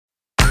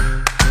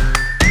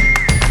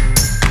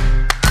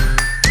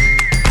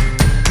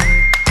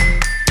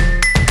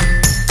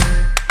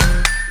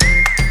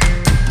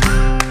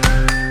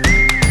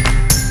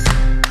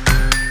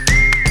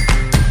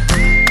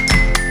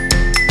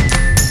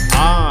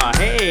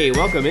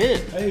welcome in.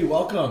 Hey,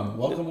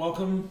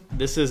 welcome.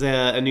 This is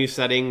a new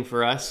setting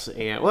for us.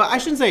 And well, I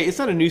shouldn't say it's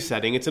not a new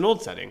setting. It's an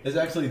old setting. It's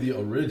actually the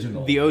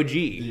original. The OG.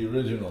 The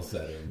original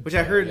setting. Which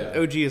I heard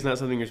OG is not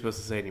something you're supposed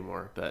to say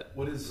anymore. But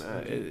what is?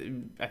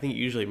 I think it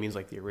usually means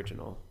like the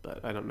original,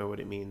 but I don't know what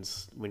it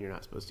means when you're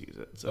not supposed to use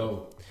it.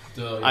 So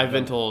I've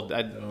been told.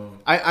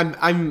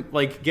 I'm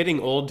like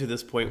getting old to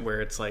this point where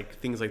it's like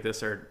things like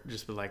this are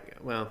just like,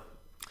 well,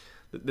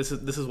 this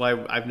is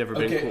why I've never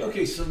been cool.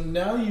 Okay, so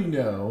now you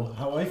know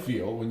how I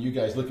feel when you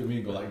guys look at me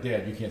and go like,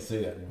 "Dad, you can't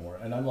say that anymore,"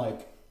 and I'm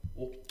like,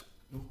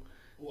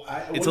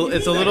 it's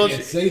a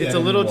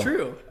little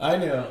true. I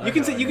know. You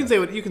can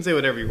say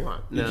whatever you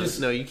want.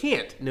 No, you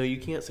can't. No, you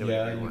can't say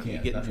whatever you want. You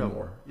get in trouble.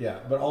 Anymore. Yeah,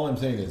 but all I'm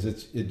saying is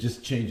it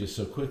just changes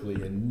so quickly,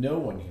 and no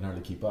one can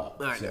hardly keep up.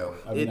 I know.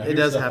 I mean, it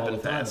does happen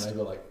fast. And I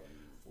go like,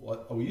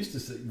 what? Oh, we used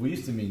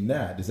to mean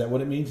that. Is that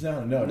what it means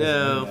now? No, it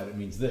doesn't mean that. It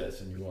means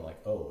this. And you're going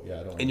like, oh yeah,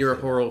 I don't. And you're a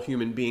horrible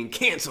human being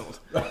canceled.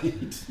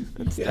 Right.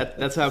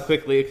 That's how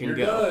quickly it can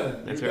go.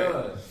 Done. That's you're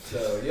right. Done.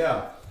 So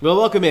yeah. Well,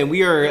 welcome in.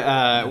 We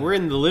are we're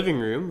in the living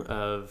room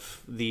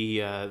of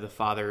the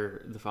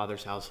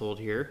father's household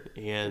here,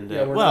 and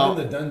we're not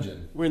in the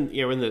dungeon.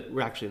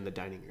 We're actually in the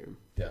dining room.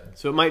 Yeah.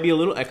 So it might be a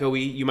little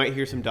echoey. You might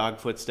hear some dog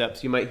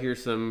footsteps. You might hear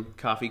some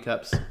coffee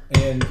cups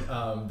and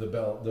the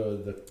bell,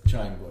 the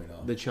chime going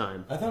on. The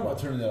chime. I thought about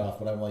turning that off,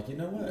 but I'm like, you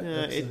know what?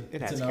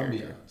 It adds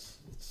character. Ambiance.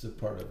 It's a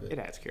part of it. It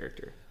adds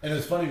character. And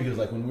it's funny because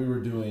like when we were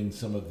doing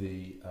some of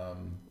the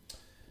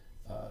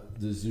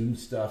Zoom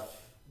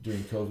stuff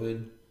during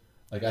COVID.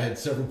 Like, I had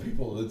several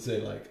people that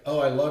say, like,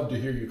 oh, I love to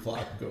hear your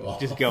clock go off.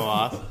 Just go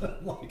off.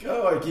 I'm like,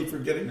 oh, I keep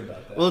forgetting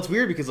about that. Well, it's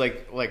weird because,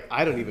 like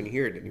I don't even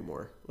hear it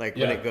anymore. Like,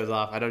 when it goes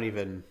off, I don't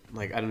even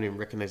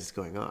recognize it's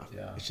going off.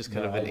 Yeah. It's just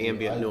kind of an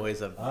ambient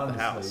noise of honestly,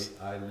 the house.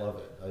 I love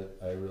it.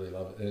 I really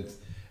love it.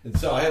 And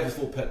so I have this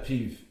little pet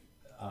peeve,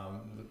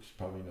 which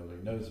probably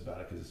nobody knows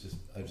about it because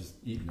I've just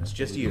eaten it. It's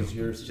just you.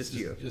 It's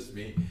just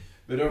me.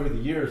 But over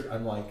the years,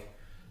 I'm like,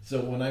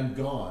 so when I'm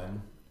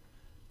gone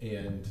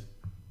and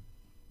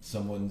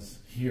someone's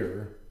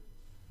here,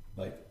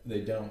 like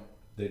they don't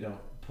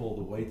pull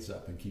the weights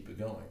up and keep it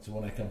going. So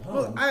when I come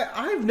home,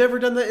 I've never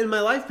done that in my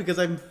life because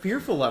I'm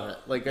fearful of it.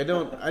 Like I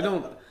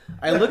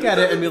look at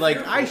it and be like,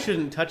 I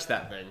shouldn't touch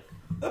that thing.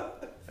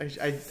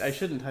 I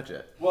shouldn't touch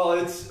it. Well,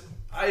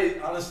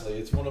 honestly,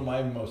 it's one of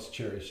my most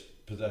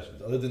cherished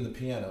possessions. Other than the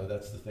piano,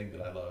 that's the thing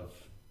that I love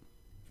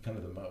kind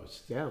of the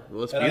most. Yeah,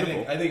 well, it's and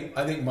beautiful.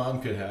 I think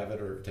Mom could have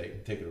it or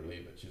take it or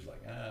leave it. She's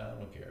like, I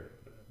don't care,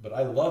 but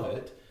I love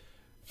it.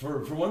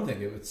 For one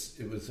thing, it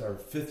was our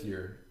 5th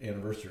year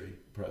anniversary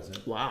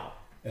present. Wow!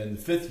 And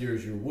the 5th year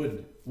is your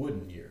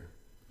wooden year.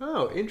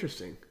 Oh,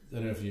 interesting. I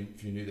don't know if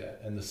you knew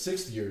that. And the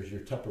 6th year is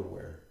your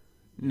Tupperware.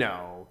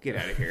 No, get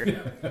out of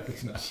here.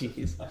 It's not.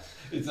 Jeez.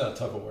 It's not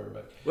Tupperware,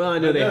 but well, I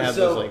know they have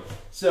those like.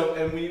 So,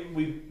 and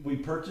we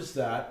purchased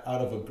that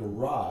out of a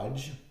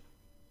garage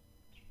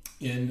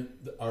in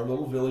our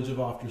little village of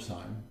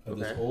Oftersheim of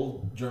this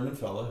old German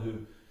fellow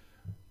who.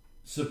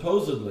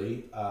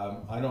 Supposedly,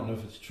 I don't know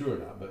if it's true or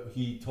not, but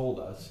he told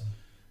us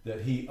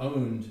that he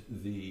owned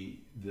the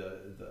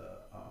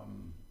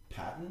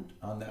patent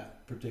on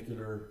that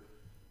particular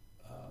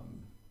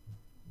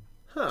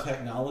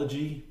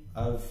technology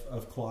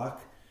of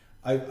clock.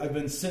 I've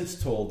been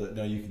since told that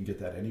no, you can get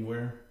that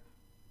anywhere,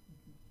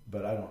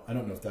 but I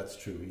don't know if that's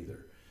true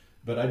either.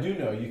 But I do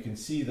know you can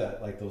see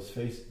that like those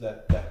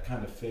that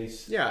kind of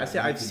face. Yeah,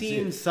 I've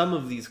seen some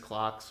of these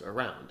clocks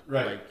around.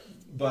 Right,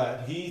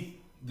 but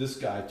this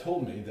guy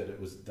told me that it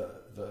was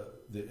the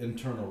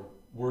internal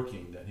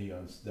working that he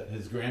owns, that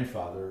his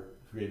grandfather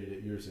created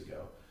it years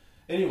ago.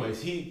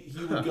 Anyways, he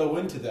would go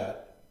into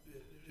that.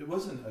 It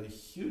wasn't a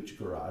huge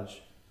garage,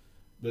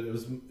 but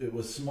it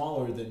was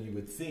smaller than you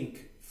would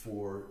think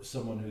for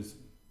someone who's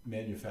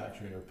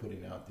manufacturing or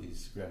putting out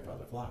these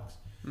grandfather clocks.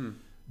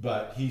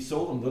 But he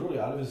sold them literally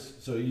out of his.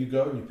 So you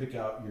go and you pick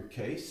out your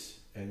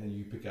case, and then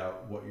you pick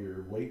out what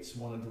your weights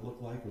wanted to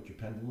look like, what your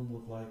pendulum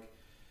looked like,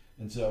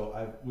 and so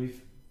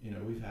we've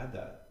had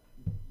that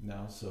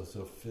now. So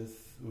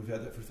we've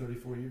had that for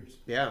 34 years.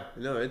 Yeah,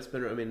 no, it's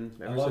been. I mean,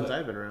 ever since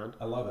I've been around.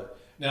 I love it.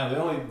 Now the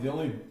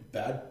only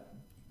bad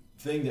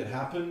thing that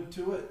happened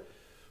to it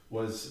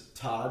was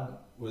Todd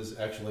was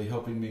actually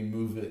helping me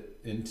move it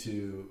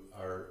into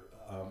our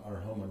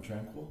home on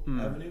Tranquil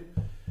Avenue,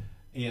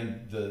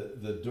 and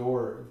the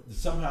door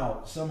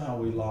somehow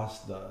we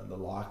lost the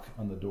lock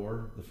on the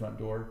door, the front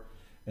door,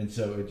 and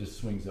so it just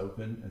swings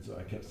open. And so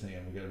I kept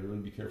saying, we got to really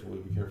be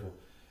careful.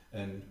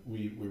 And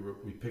we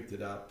picked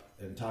it up,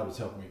 and Todd was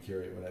helping me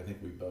carry it when I think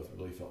we both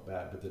really felt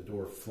bad. But the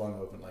door flung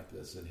open like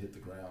this and hit the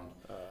ground,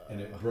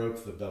 and it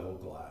broke the bevel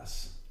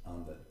glass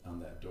on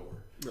that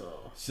door.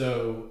 Oh.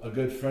 So a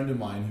good friend of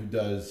mine who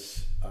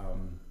does,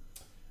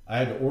 I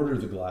had to order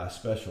the glass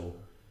special,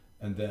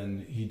 and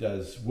then he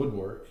does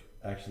woodwork.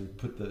 Actually,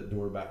 put the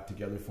door back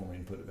together for me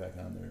and put it back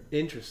on there.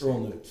 Interesting. Earl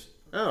Newt.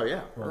 Oh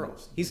yeah, Earl.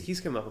 He's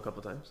come up a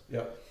couple times.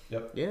 Yep.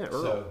 Yeah,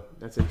 Earl. So,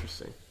 that's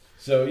interesting.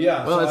 So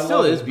yeah, well, so it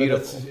still is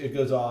beautiful. It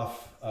goes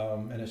off,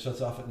 and it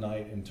shuts off at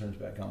night and turns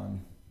back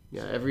on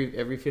Yeah,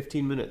 every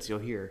 15 minutes you'll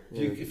hear.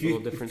 If you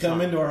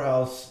come into our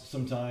house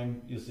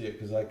sometime, you'll see it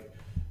because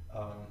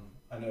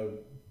I know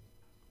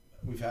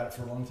we've had it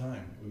for a long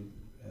time, and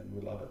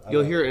we love it.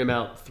 You'll hear it in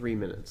about 3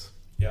 minutes.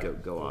 Yeah,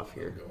 go off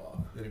here. Go off.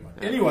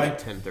 Anyway,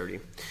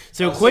 10:30.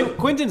 So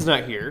Quentin's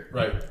not here.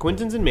 Right.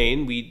 Quentin's in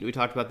Maine. We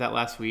talked about that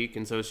last week,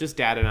 and so it's just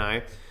Dad and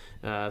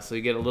I. So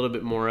you get a little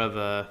bit more of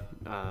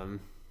a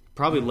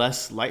probably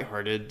less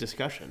lighthearted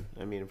discussion.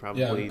 I mean,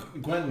 probably. Yeah,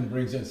 Quentin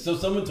brings in. So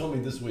someone told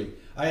me this week.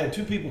 I had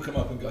 2 people come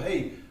up and go,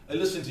 "Hey, I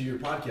listened to your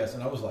podcast,"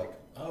 and I was like,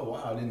 "Oh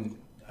wow,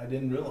 I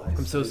didn't realize."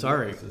 I'm so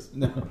sorry.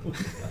 No.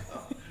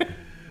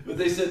 But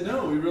they said,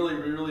 no, we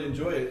really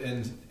enjoy it.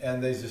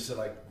 And they just said,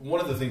 like, one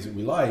of the things that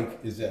we like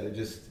is that it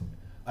just,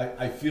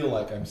 I feel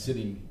like I'm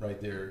sitting right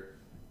there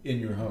in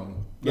your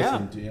home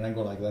listening to you. And I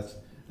go like,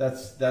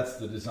 that's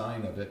the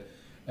design of it.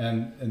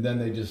 And then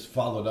they just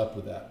followed up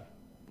with that.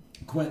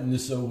 Quentin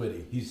is so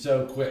witty. He's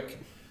so quick.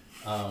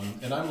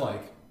 And I'm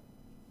like,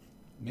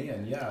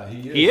 man, yeah,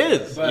 he is. He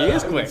is. But he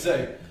is quick.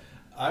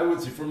 I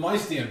would say, from my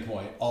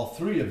standpoint, all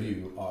 3 of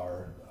you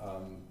are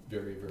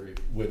very, very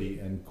witty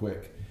and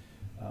quick.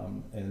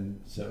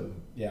 And so,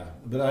 yeah,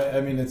 but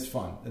I mean, it's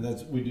fun, and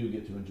we do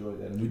get to enjoy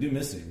that, and we do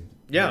miss him.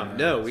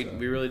 Yeah, we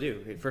really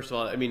do. First of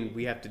all, I mean,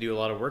 we have to do a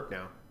lot of work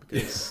now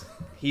because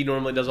he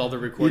normally does all the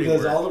recording. He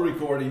does all the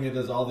recording. He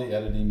does all the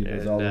editing. He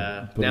does all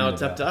the now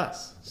it's up to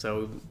us.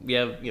 So we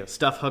have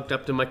stuff hooked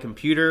up to my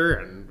computer,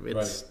 and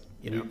it's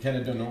we kind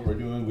of don't know what we're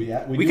doing.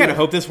 We kind of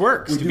hope this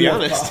works. To be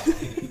honest,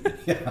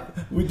 yeah,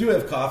 we do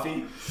have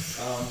coffee,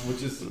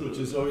 which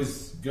is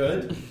always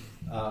good.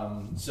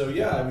 So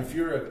yeah, I mean, if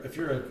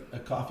you're a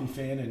coffee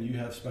fan and you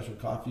have special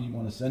coffee you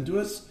want to send to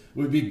us,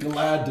 we'd be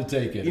glad to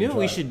take it. You know what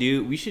we should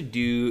do? We should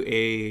do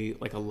a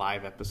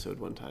live episode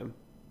one time.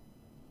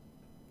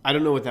 I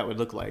don't know what that would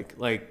look like.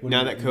 Like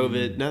now that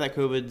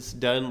COVID's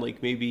done,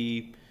 like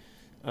maybe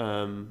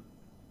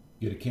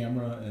get a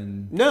camera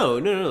and no,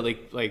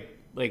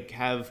 like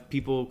have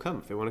people come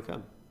if they want to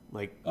come.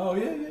 Like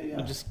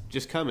yeah.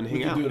 Just come and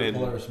hang out. We could do it at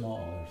Polaris Mall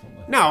or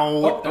something.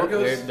 No,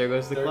 there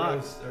goes the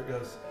clock. There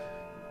goes.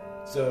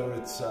 So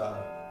it's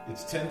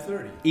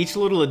 10:30. Each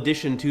little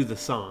addition to the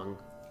song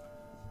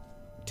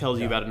tells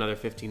you about another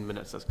 15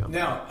 minutes that's coming.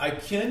 Now, I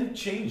can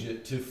change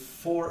it to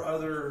 4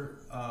 other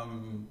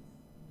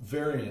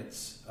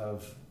variants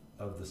of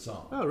the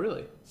song. Oh,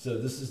 really? So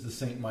this is the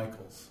St.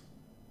 Michael's.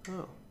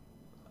 Oh.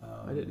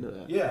 I didn't know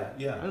that.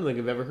 Yeah. I don't think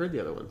I've ever heard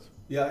the other ones.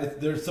 Yeah,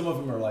 there's some of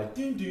them are like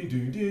doo doo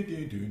doo doo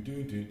doo doo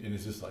doo doo, and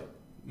it's just like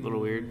a little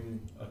weird.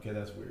 Okay,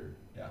 that's weird.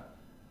 Yeah.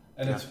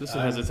 And this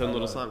one has its own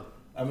little song.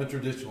 I'm a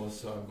traditionalist,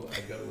 so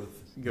I go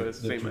with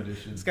the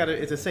tradition.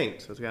 It's a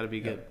saint, so it's got to be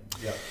good.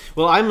 Yeah.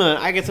 Well,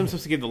 I guess I'm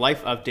supposed to give the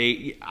life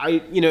update.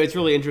 It's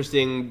really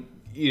interesting.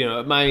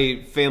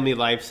 My family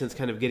life since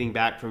kind of getting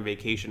back from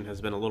vacation has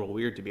been a little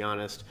weird, to be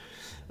honest,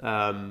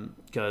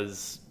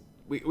 because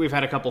we've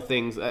had a couple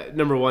things.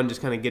 Number one,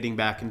 just kind of getting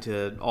back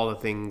into all the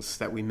things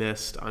that we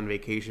missed on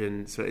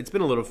vacation. So it's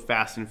been a little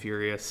fast and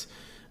furious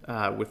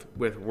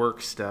with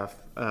work stuff,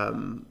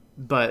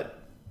 but.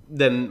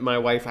 Then my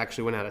wife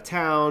actually went out of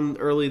town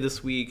early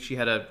this week. She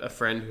had a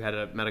friend who had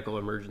a medical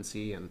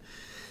emergency, and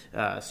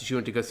so she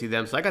went to go see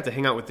them. So I got to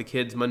hang out with the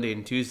kids Monday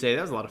and Tuesday.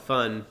 That was a lot of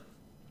fun,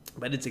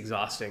 but it's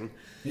exhausting,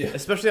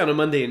 especially on a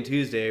Monday and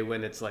Tuesday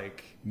when it's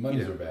like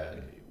Mondays are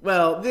bad.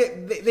 Well,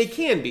 they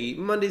can be.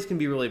 Mondays can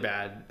be really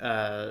bad,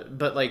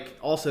 but like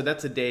also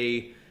that's a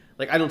day.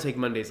 Like I don't take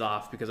Mondays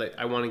off because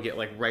I want to get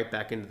like right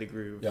back into the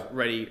groove,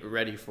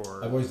 ready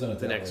for I've always done it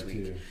the next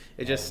week. Too.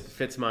 It just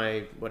fits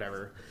my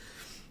whatever.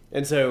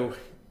 And so,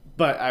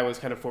 but I was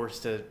kind of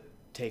forced to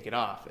take it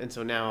off. And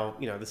so now,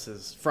 this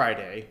is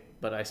Friday,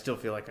 but I still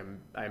feel like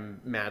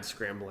I'm mad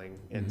scrambling,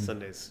 and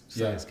Sunday's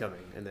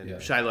coming. And then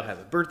Shiloh has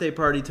a birthday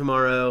party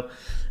tomorrow,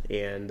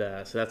 and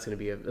so that's gonna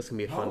be a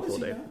fun full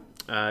day.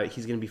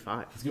 He's gonna be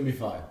 5. He's gonna be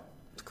 5.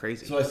 It's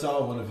crazy. So I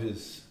saw one of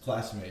his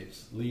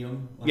classmates,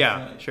 Liam. Last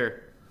night.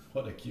 Sure.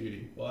 What a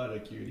cutie!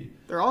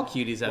 They're all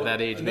cuties at that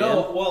age, man.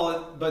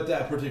 No, but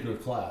that particular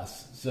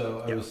class.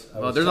 So I was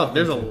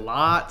there's a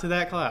lot to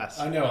that class.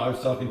 I know. I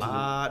was talking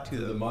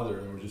to the mother,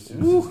 and she's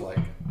like,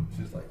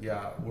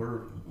 yeah,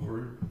 we're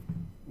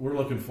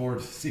looking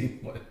forward to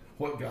seeing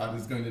what God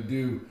is going to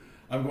do.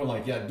 I'm going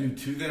like, do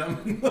to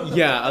them.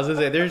 Yeah, I was gonna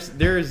say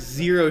there's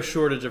zero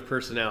shortage of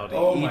personality.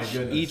 Oh my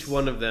goodness, each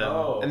one of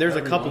them, and there's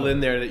a couple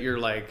in there that you're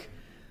like.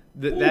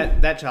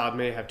 That child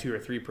may have 2 or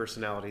 3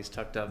 personalities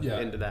tucked up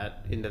into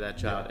that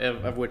child,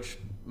 of which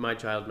my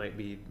child might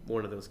be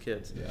one of those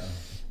kids.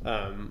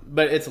 Yeah.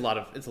 But it's a lot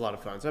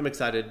of fun. So I'm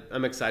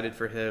excited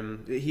for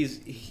him.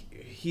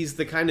 He's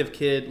the kind of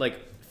kid like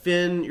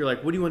Finn. You're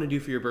like, what do you want to do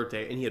for your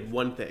birthday? And he had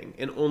one thing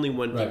and only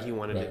one thing he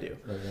wanted to do.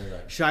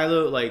 Right.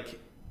 Shiloh,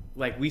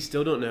 like we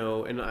still don't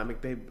know. And I'm like,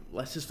 babe,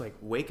 let's just like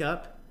wake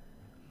up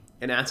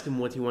and ask him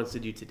what he wants to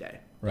do today.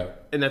 Right.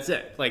 And that's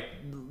it. Like,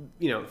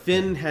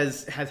 Finn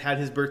has had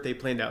his birthday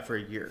planned out for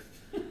a year.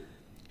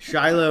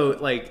 Shiloh,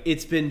 like,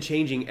 it's been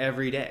changing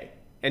every day.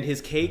 And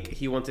his cake,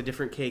 he wants a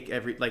different cake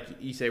every, like,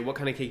 you say, what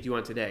kind of cake do you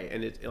want today?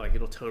 And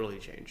it'll totally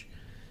change.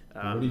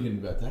 What are you going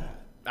to do about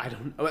that? I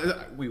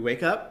don't. We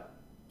wake up.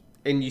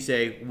 And you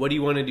say, "What do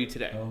you want to do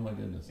today?" Oh my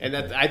goodness! And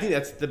I think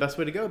that's the best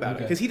way to go about it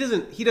because he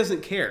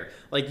doesn't care.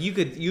 Like you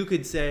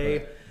could say,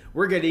 right.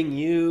 "We're getting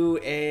you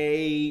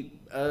a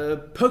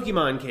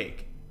Pokemon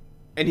cake,"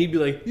 and he'd be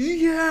like,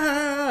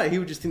 "Yeah!" He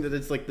would just think that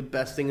it's like the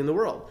best thing in the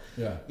world.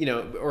 Yeah.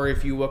 Or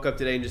if you woke up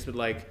today and just been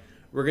like,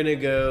 "We're gonna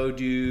go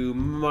do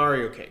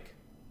Mario cake,"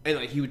 and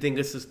like he would think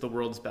this is the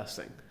world's best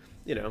thing.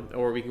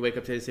 Or we can wake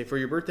up today and say, "For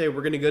your birthday,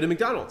 we're gonna go to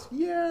McDonald's."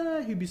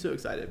 Yeah, he'd be so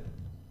excited.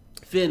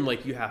 Finn,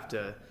 like you have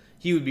to.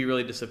 He would be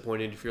really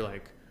disappointed if you're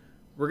like,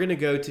 "We're gonna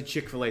go to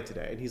Chick-fil-A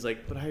today," and he's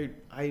like, "But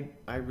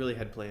I really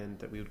had planned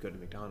that we would go to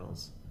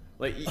McDonald's."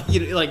 Like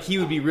like he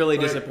would be really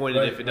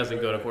disappointed if it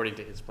doesn't go according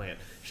to his plan.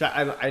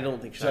 I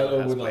don't think Shiloh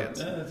has plans.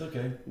 That's okay.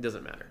 It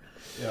doesn't matter.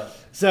 Yeah.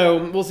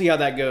 So we'll see how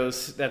that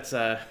goes.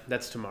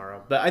 That's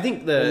tomorrow. But I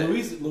think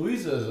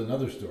Louisa is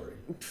another story.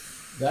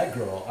 That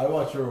girl, I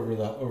watched her over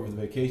the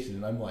vacation,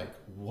 and I'm like,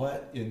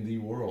 what in the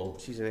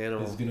world? She's an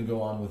animal. Is going to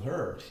go on with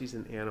her? She's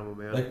an animal,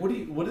 man. Like,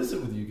 what is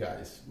it with you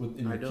guys?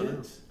 Your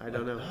kids? I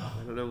don't know.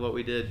 I don't know what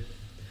we did.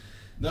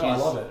 No, I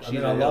love it.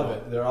 I love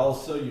it. They're all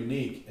so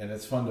unique, and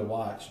it's fun to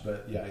watch.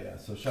 But yeah.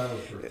 So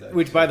Shiloh's birthday.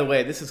 Which, by the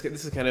way, this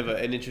is kind of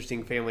an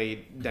interesting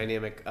family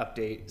dynamic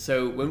update.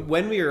 So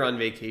when we were on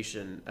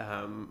vacation,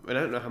 and I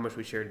don't know how much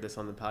we shared this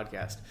on the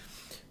podcast,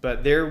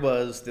 but there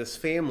was this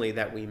family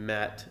that we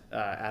met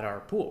at our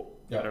pool,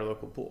 at our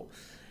local pool,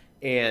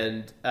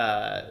 and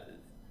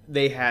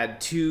they had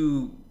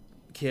two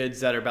kids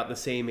that are about the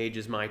same age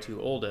as my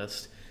two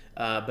oldest,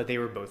 but they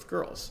were both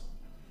girls.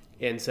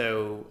 And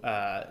so,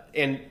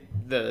 and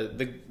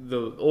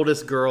the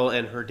oldest girl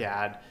and her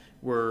dad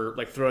were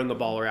like throwing the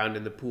ball around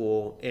in the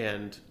pool,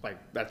 and like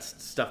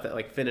that's stuff that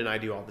like Finn and I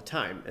do all the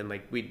time, and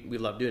like we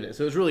love doing it.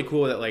 So it was really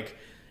cool that like,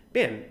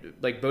 man,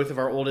 like both of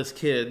our oldest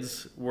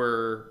kids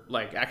were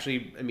like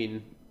actually,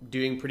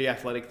 doing pretty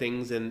athletic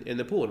things in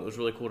the pool, and it was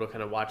really cool to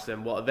kind of watch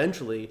them. Well,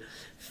 eventually,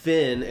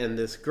 Finn and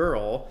this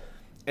girl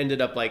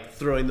ended up like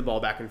throwing the ball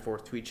back and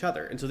forth to each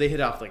other, and so they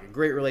hit off like a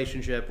great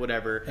relationship.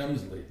 Whatever.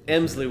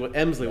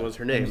 Emsley was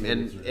her name,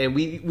 and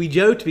we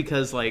joked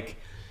because like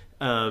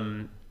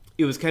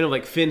it was kind of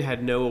like Finn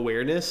had no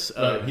awareness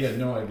of, he had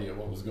no idea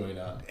what was going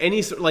on.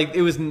 Any sort like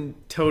it was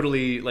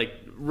totally like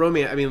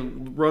romance.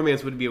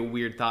 Romance would be a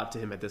weird thought to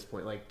him at this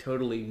point. Like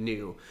totally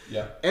new.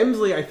 Yeah.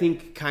 Emsley, I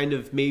think, kind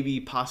of maybe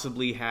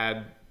possibly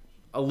had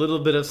a little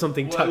bit of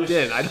something tucked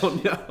in. I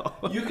don't know.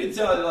 You can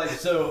tell, like,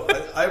 so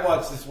I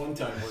watched this one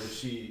time where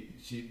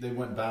they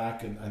went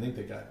back, and I think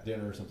they got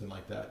dinner or something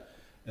like that,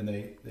 and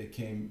they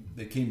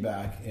came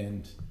back,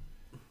 and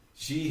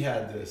she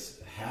had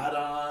this hat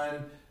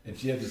on, and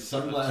she had these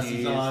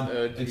sunglasses on,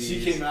 and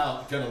she came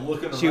out kind of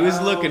looking around. She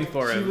was looking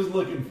for him. She was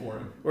looking for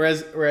him.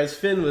 Whereas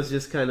Finn was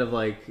just kind of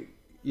like,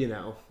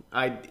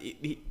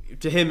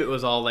 to him it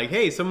was all like,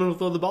 hey, someone will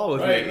throw the ball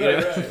with me.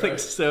 Right.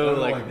 So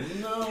like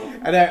no.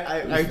 And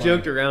I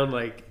joked around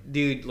like,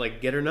 dude,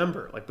 like get her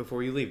number like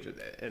before you leave.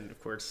 And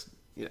of course,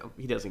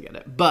 he doesn't get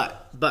it.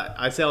 But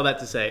I say all that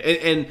to say,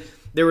 and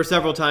there were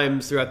several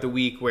times throughout the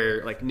week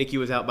where like Nikki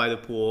was out by the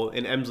pool,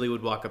 and Emsley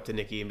would walk up to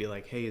Nikki and be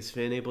like, hey, is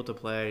Finn able to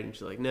play? And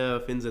she's like, no,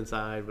 Finn's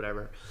inside,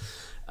 whatever.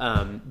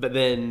 But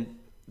then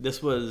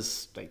this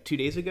was like 2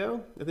 days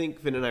ago. I think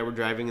Finn and I were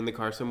driving in the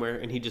car somewhere,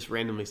 and he just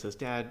randomly says,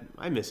 Dad,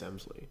 I miss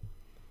Emsley.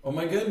 Oh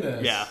my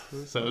goodness. Yeah.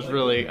 So it was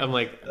really, I'm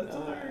like,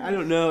 I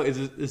don't know.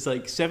 Is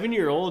like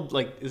 7-year-old,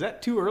 like, is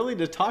that too early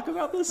to talk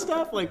about this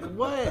stuff? Like,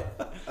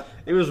 what?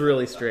 It was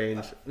really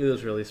strange.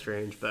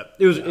 But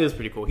it was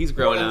pretty cool. He's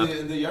growing up.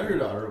 The younger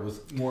daughter was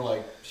more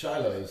like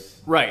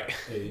Shiloh's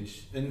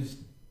age. And,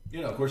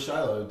 of course,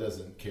 Shiloh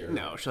doesn't care.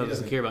 No, Shiloh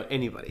doesn't care about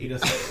anybody. He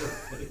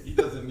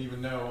doesn't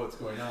even know what's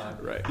going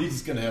on. Right. He's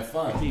just going to have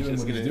fun. He's doing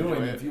what he's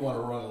doing. If you want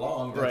to run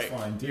along, that's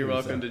fine, too. You're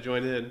welcome to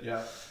join in.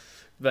 Yeah.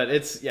 But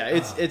it's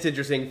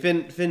interesting.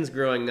 Finn's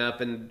growing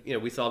up, and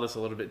we saw this a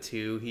little bit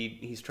too.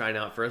 He's trying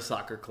out for a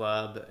soccer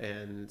club,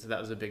 and so that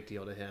was a big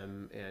deal to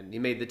him. And he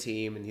made the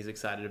team, and he's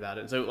excited about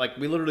it. And so like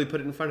we literally put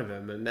it in front of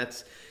him, and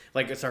that's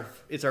like it's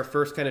our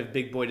first kind of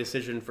big boy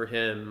decision for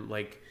him.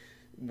 Like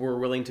we're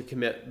willing to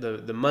commit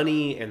the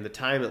money and the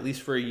time at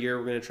least for a year.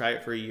 We're going to try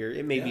it for a year.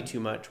 It may be too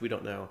much, we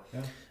don't know,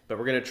 but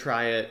we're going to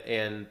try it.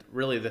 And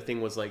really, the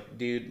thing was like,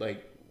 dude,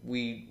 like.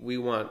 We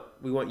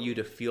want you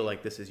to feel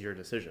like this is your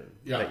decision.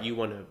 That you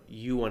want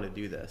to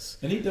do this.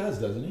 And he does,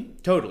 doesn't he?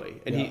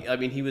 Totally. And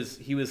he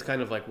was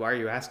kind of like, why are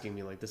you asking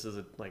me? Like this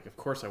is like, of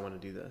course I want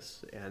to do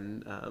this.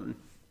 And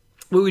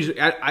we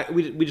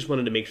just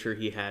wanted to make sure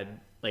he had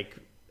like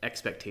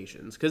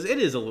expectations, because it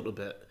is a little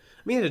bit.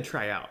 He had to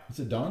try out. It's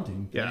a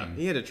daunting thing. Yeah,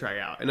 he had to try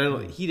out,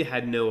 and he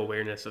had no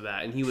awareness of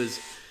that. And he was,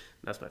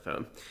 that's my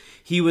phone.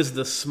 He was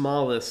the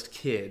smallest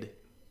kid,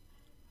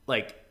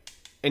 like.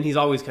 And he's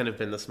always kind of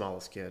been the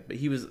smallest kid, but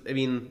he was,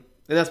 and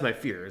that's my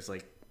fear, is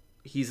like,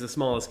 he's the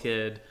smallest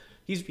kid.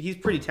 He's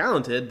pretty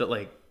talented, but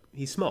like,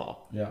 he's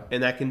small. Yeah.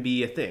 And that can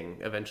be a thing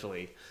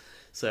eventually.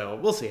 So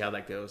we'll see how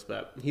that goes,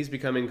 but he's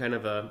becoming kind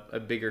of a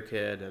bigger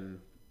kid, and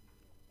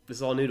this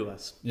is all new to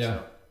us. Yeah.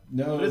 So.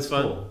 No, but it's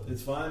fun. Cool.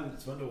 It's fun.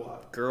 It's fun to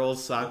watch.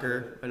 Girls,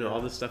 soccer. I know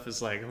all this stuff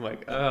is like, I'm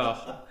like,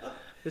 oh,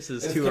 this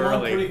is too come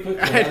early. On pretty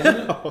quickly, I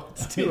know.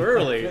 It's too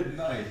early. Good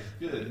night.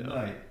 Good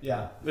night.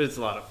 Yeah. But it's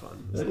a lot of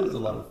fun. It is a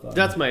lot of fun.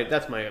 That's my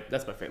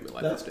family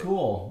life. That's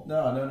cool.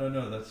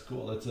 No. That's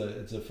cool. It's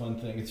a fun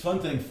thing. It's a fun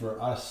thing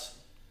for us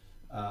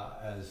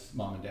as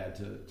mom and dad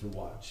to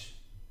watch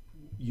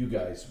you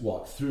guys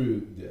walk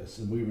through this,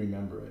 and we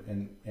remember it.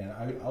 And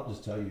I'll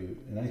just tell you,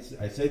 and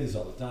I say this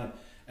all the time,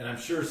 and I'm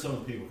sure some of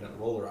the people kind of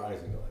roll their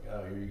eyes and go like,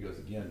 "Oh, here he goes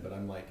again." But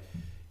I'm like,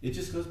 it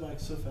just goes by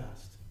so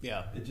fast.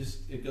 Yeah.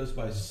 It goes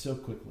by so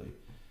quickly,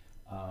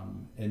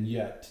 and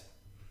yet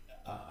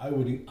I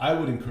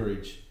would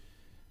encourage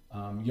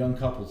young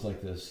couples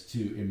like this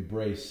to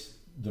embrace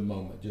the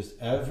moment. Just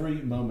every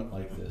moment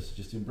like this,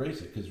 just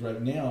embrace it, because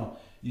right now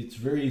it's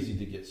very easy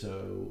to get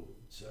so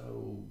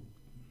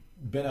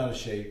bent out of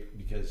shape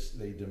because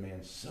they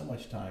demand so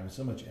much time,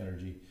 so much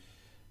energy.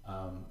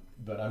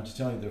 But I'm just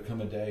telling you, there'll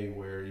come a day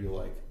where you're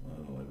like,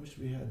 oh, I wish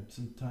we had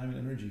some time and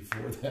energy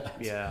for that.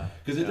 Yeah.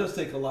 Because it does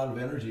take a lot of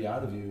energy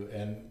out of you,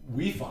 and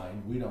we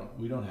find we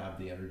don't have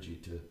the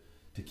energy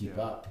to keep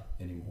up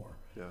anymore.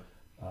 Yeah.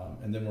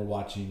 And then we're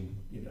watching,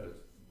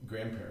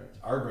 grandparents,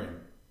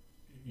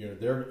 your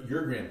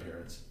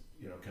grandparents,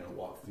 kind of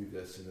walk through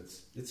this, and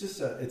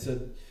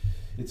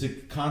it's a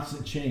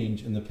constant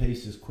change, and the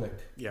pace is quick.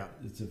 Yeah.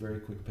 It's a very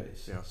quick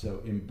pace. Yeah.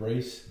 So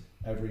embrace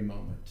every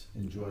moment,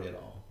 enjoy it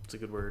all. It's a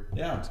good word.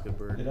 Yeah, it's a good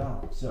word. Get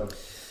out. So,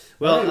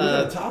 well, we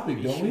got a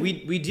topic, don't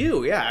we? We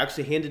do. Yeah,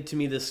 actually handed to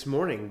me this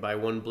morning by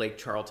one Blake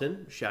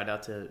Charlton. Shout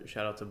out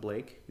to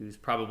Blake, who's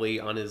probably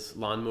on his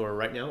lawnmower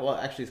right now. Well,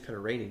 actually, it's kind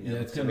of raining now.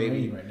 Yeah, it's kind of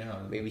raining right now.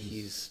 Maybe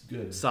he's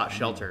good. Sought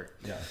shelter.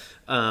 Yeah.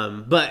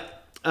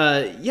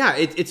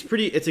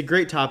 It's a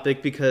great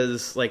topic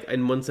because, like,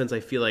 in one sense,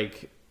 I feel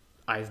like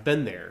I've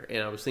been there,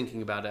 and I was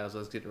thinking about it as I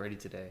was getting ready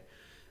today.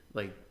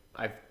 Like,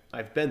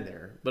 I've been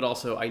there, but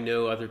also I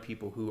know other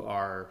people who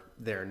are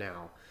there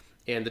now.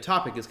 And the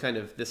topic is kind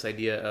of this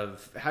idea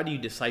of how do you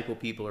disciple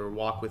people or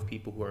walk with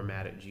people who are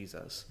mad at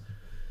Jesus?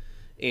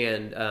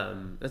 And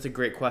that's a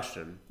great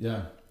question.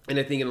 Yeah. And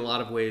I think in a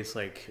lot of ways,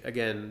 like,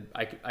 again,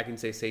 I can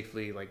say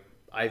safely, like,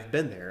 I've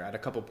been there at a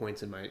couple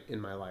points in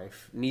my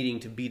life, needing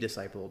to be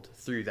discipled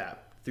through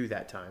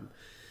that time.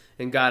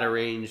 And God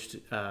arranged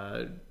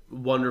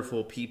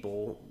wonderful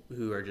people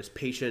who are just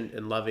patient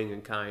and loving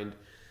and kind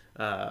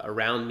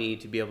around me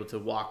to be able to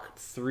walk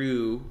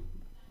through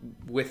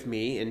with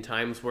me in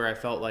times where I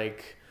felt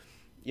like,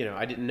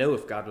 I didn't know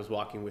if God was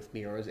walking with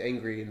me, or I was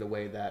angry in the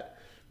way that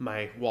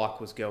my walk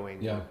was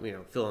going. Yeah.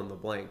 Fill in the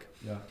blank.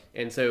 Yeah.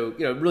 And so,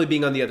 really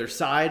being on the other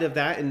side of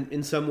that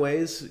in some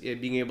ways,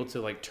 being able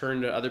to like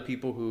turn to other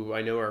people who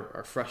I know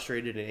are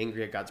frustrated and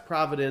angry at God's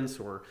providence,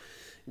 or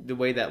the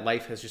way that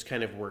life has just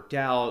kind of worked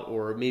out,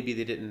 or maybe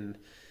they didn't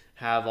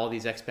have all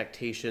these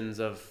expectations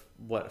of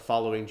what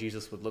following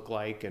Jesus would look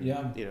like, and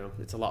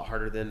it's a lot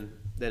harder than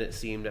it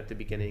seemed at the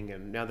beginning,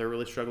 and now they're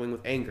really struggling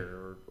with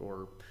anger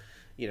or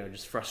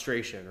just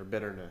frustration or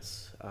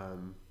bitterness.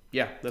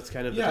 That's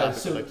kind of the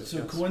topic.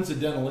 So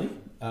coincidentally,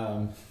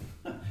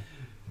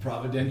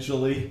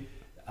 providentially,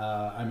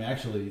 I'm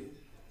actually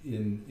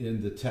in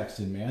the text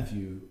in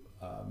Matthew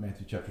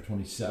chapter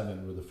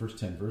 27, where the first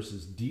 10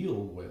 verses deal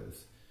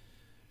with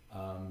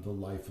the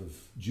life of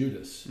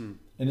Judas, and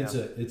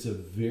it's a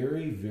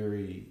very,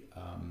 very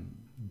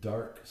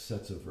dark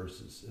sets of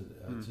verses.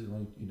 It's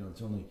only,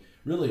 it's only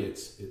really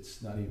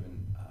it's not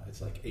even it's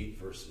like 8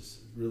 verses.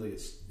 Really,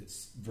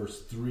 it's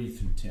verse 3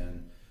 through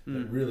 10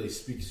 that really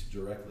speaks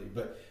directly.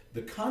 But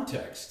the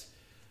context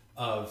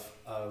of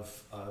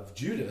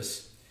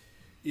Judas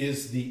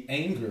is the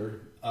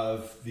anger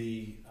of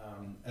the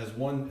as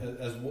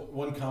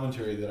one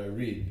commentary that I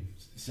read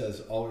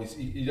says, always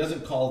he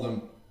doesn't call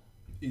them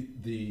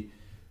the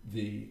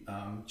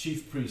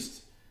chief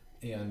priest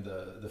and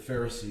the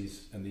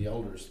Pharisees and the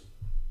elders.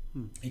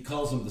 He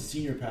calls them the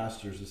senior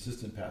pastors,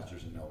 assistant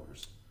pastors, and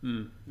elders.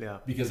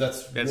 Because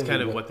that's really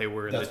kind of what they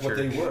were in the church. That's what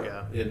they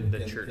were in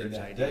the church in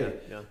that idea. day.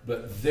 Yeah.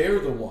 But they're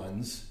the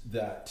ones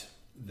that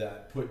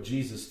put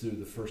Jesus through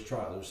the first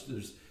trial.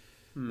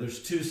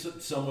 There's two,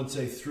 some would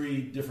say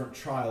 3 different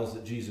trials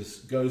that Jesus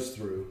goes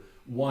through.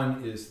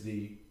 One is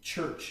the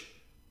church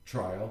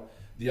trial.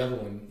 The other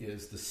one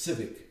is the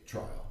civic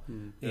trial.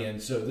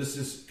 And so this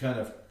is kind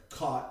of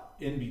caught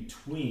in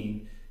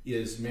between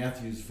is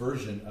Matthew's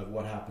version of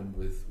what happened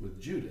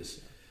with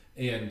Judas.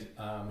 And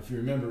if you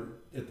remember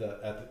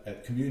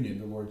at communion,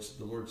 the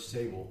Lord's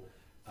table,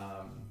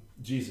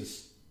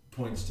 Jesus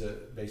points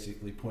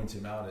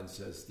him out and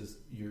says, "This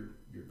you're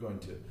going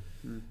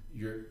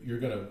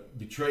to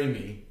betray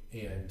me,"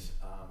 and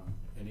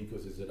he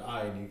goes, "Is it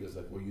I?" And he goes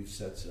like, "Well, you've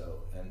said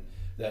so." And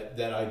that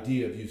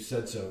idea of "you've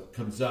said so"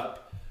 comes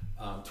up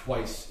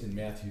twice in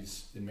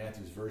Matthew's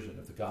version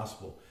of the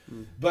gospel.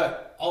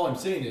 But all I'm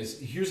saying is,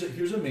 here's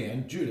a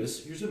man,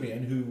 Judas. Here's a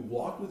man who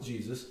walked with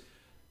Jesus,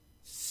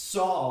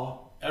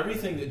 saw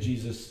everything that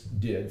Jesus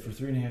did for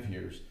 3.5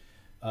 years,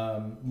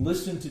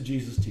 listened to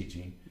Jesus'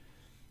 teaching,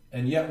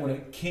 and yet when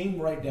it came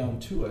right down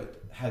to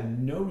it,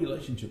 had no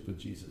relationship with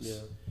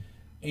Jesus.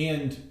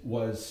 and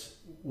was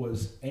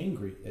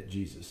angry at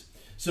Jesus.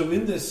 So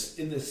in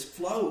this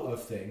flow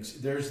of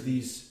things, there's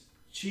these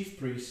chief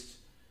priests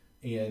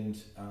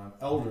and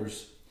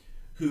elders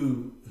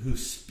who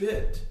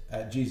spit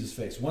at Jesus'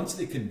 face once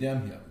they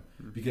condemn him,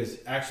 because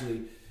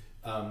actually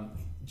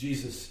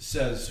Jesus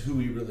says who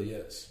he really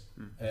is,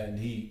 and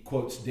he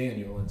quotes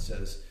Daniel and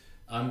says,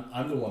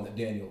 I'm the one that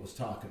Daniel was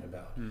talking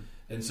about.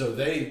 And so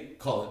they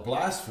call it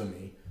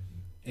blasphemy,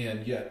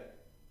 and yet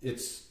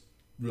it's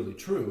really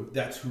true.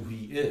 That's who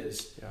he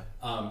is.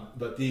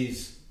 But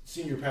these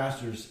senior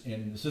pastors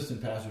and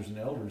assistant pastors and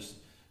elders,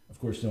 of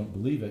course, don't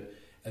believe it,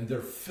 and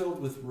they're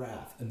filled with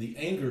wrath, and the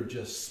anger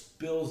just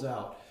spills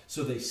out.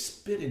 So they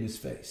spit in his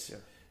face.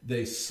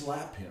 They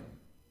slap him.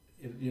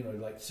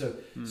 So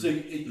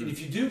if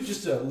you do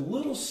just a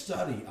little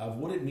study of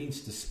what it means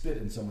to spit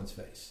in someone's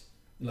face,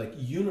 like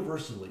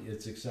universally,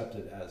 it's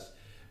accepted as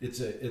it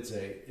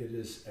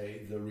is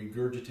the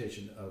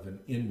regurgitation of an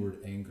inward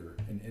anger,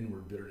 an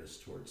inward bitterness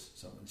towards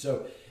someone.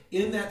 So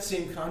in that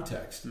same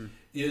context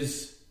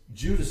is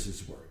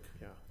Judas's work,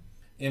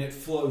 and it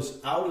flows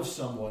out of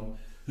someone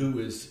who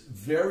is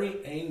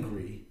very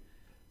angry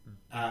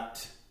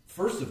at.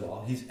 First of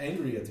all, he's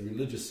angry at the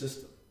religious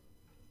system.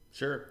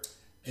 Sure.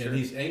 And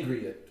he's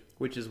angry at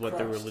which is what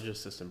Christ. The religious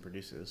system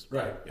produces.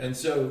 Right. And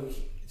so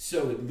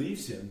it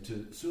leaves him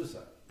to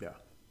suicide.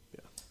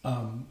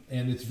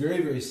 And it's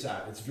very, very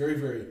sad. It's very,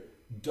 very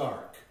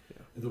dark.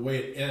 The way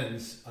it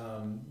ends,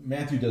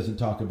 Matthew doesn't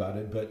talk about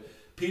it, but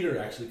Peter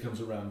actually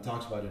comes around and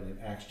talks about it in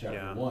Acts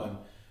chapter 1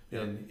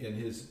 in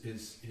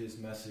his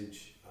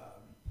message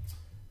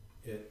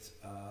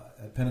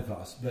at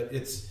Pentecost. But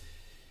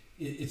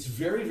it's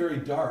very, very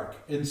dark.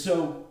 And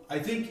so I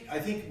think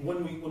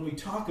when we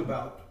talk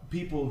about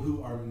people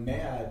who are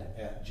mad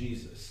at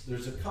Jesus,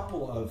 there's a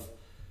couple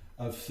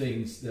of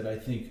things that I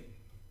think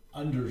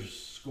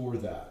underscore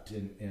that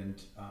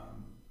and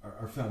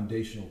are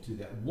foundational to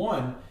that.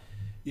 One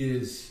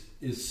is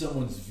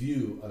someone's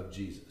view of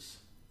Jesus.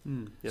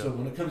 So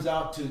when it comes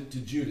out to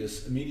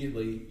Judas,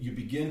 immediately you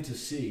begin to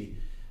see,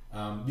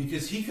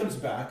 because he comes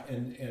back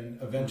and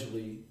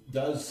eventually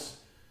does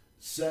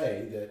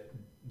say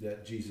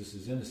that Jesus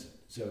is innocent.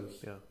 So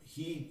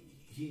he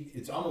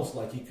it's almost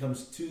like he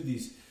comes to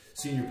these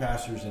senior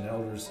pastors and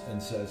elders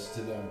and says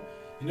to them,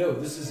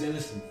 this is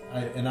innocent,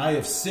 and I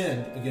have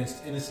sinned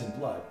against innocent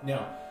blood.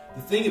 Now,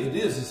 the thing of it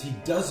is he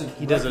doesn't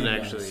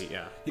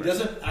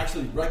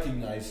actually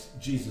recognize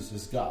Jesus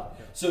as God.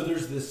 So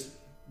there's this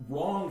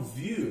wrong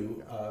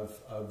view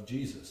of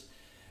Jesus.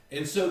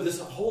 And so this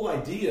whole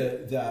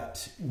idea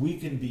that we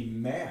can be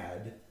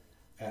mad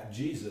at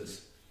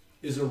Jesus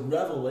is a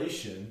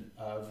revelation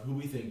of who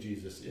we think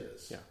Jesus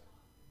is.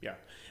 Yeah.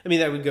 I mean,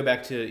 that would go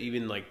back to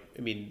even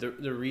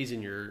the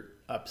reason you're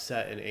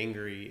upset and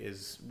angry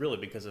is really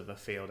because of a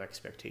failed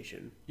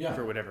expectation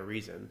for whatever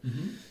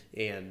reason,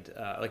 and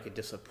like a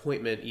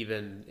disappointment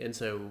even, and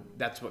so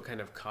that's what kind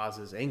of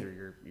causes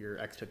anger. Your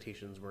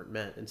expectations weren't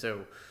met, and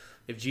so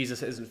if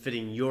Jesus isn't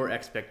fitting your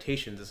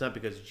expectations, it's not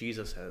because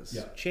Jesus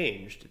has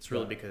changed. It's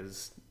really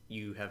because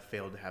you have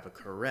failed to have a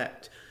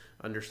correct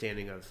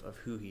understanding of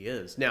who he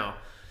is. Now,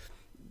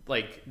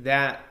 like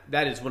that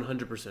is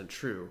 100%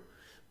 true,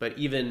 but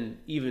even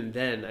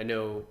then, I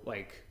know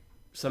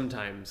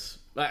sometimes.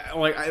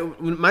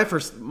 My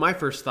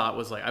first thought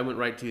was I went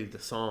right to the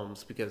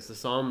Psalms, because the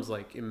Psalms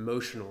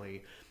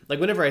emotionally,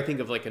 whenever I think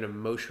of an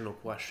emotional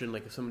question,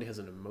 if somebody has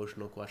an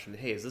emotional question,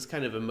 hey, is this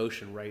kind of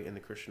emotion right in the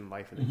Christian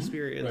life and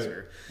experience,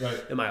 or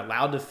am I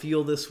allowed to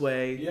feel this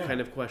way?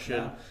 Kind of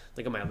question.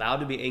 Am I allowed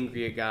to be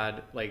angry at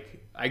God?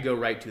 I go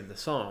right to the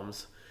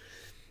Psalms,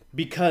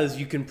 because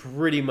you can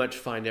pretty much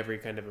find every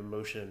kind of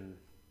emotion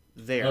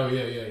there.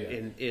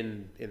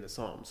 In the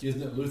Psalms.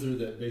 Isn't it Luther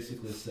that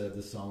basically said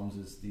the Psalms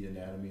is the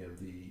anatomy of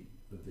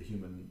the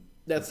human?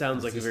 That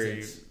sounds like a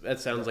Lutheran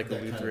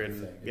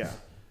thing.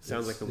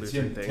 Sounds like a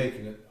Lutheran thing.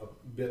 Taking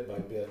it bit by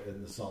bit,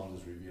 and the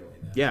Psalms is revealing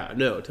that. Yeah,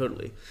 no,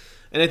 totally.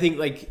 And I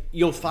think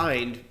you'll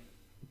find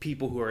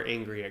people who are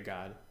angry at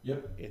God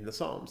in the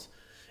Psalms,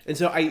 and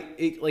so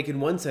in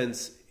one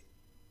sense,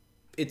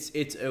 it's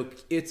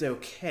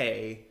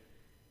okay.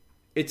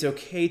 It's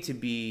okay to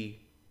be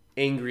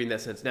angry in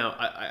that sense. Now,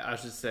 I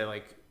should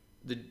say,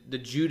 the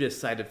Judas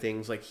side of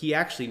things, he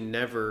actually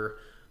never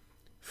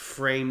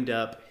framed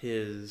up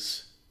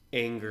his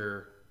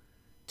anger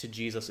to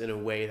Jesus in a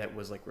way that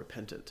was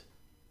repentant,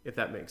 if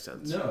that makes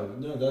sense.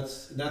 No,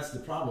 that's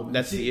the problem.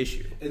 That's the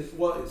issue.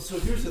 So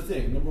here's the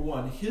thing. Number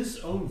one, his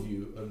own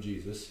view of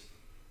Jesus,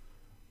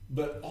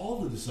 but all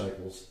the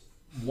disciples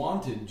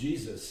wanted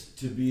Jesus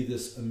to be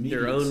this immediate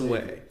their own Savior.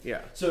 way.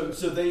 Yeah. So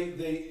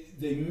they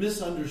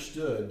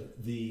misunderstood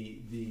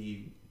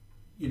the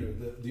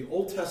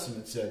Old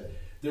Testament said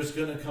there's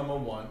going to come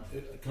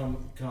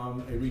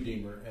a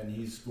Redeemer, and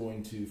he's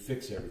going to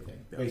fix everything.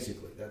 Yeah.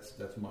 Basically,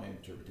 that's my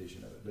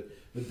interpretation of it.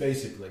 But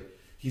basically,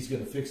 he's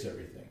going to fix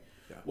everything.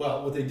 Yeah.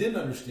 Well, what they didn't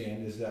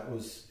understand is that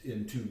was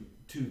in two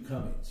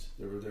comings.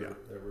 There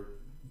were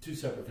two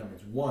separate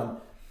comings.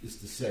 One is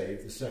to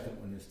save. The second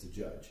one is to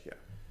judge. Yeah.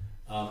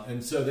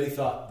 And so they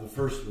thought the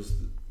first was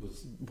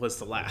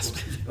the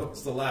last.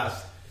 Was the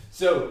last.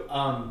 So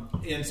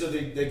and so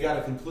they got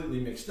it completely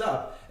mixed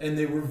up, and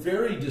they were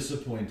very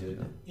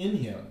disappointed in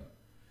him.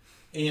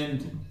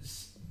 And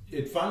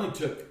it finally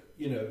took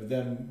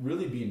them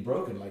really being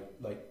broken,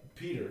 like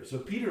Peter. So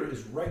Peter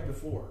is right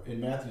before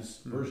in Matthew's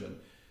version.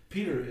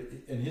 Peter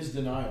in his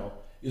denial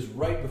is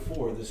right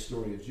before this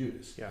story of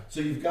Judas. Yeah.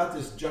 So you've got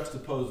this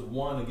juxtaposed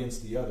one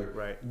against the other.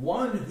 Right.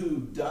 One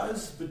who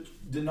does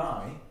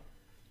deny,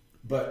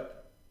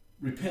 but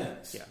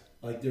repents. Yeah.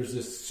 Like there's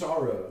this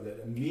sorrow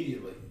that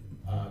immediately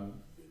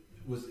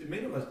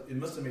it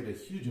must have made a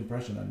huge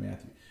impression on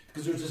Matthew,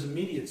 because there's this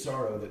immediate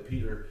sorrow that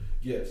Peter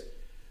gives.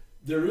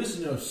 There is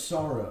no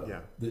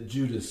sorrow that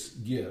Judas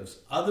gives,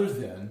 other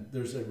than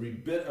there's a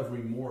bit of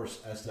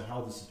remorse as to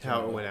how this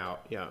went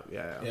out. Yeah.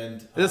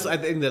 And I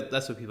think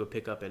that's what people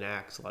pick up in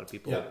Acts. A lot of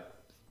people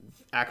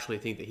actually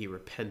think that he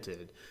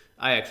repented.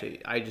 I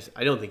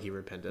don't think he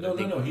repented. No,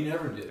 he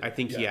never did. I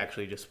think he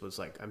actually just was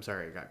like, "I'm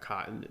sorry, I got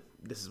caught, and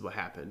this is what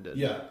happened."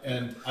 And,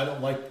 and I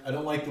don't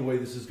like the way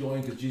this is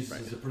going, because Jesus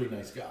is a pretty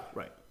nice guy.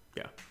 Right.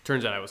 Yeah.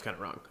 Turns out I was kind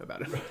of wrong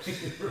about it.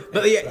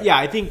 But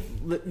I think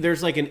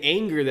there's like an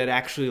anger that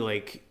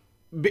actually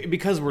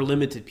because we're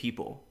limited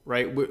people,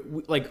 right? We,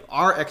 like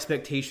our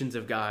expectations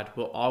of God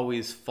will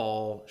always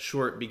fall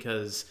short,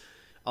 because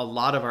a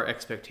lot of our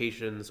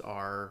expectations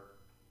are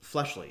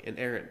fleshly and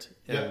errant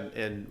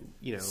and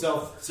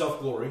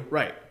self-glory,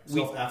 right?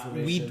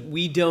 Self-affirmation.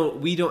 We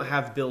don't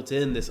have built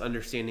in this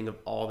understanding of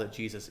all that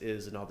Jesus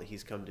is and all that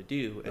he's come to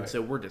do. And so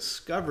we're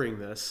discovering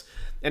this.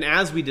 And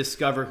as we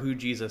discover who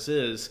Jesus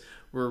is,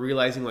 we're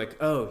realizing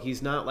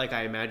he's not like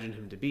I imagined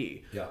him to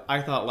be. Yeah.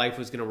 I thought life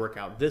was going to work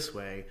out this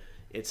way.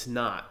 It's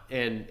not.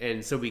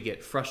 And so we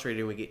get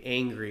frustrated and we get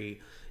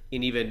angry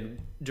and even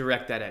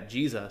direct that at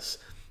Jesus.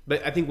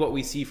 But I think what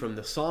we see from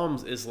the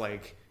Psalms is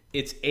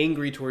it's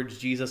angry towards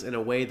Jesus in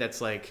a way that's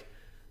like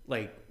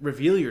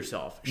reveal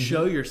yourself,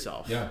 show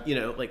yourself,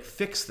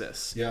 fix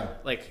this,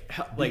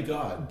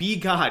 be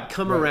God,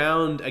 come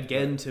around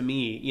again to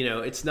me.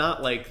 It's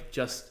not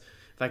just,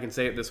 if I can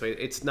say it this way,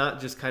 it's not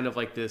just kind of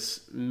like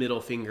this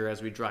middle finger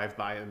as we drive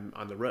by him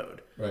on the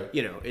road. Right.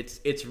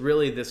 It's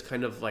really this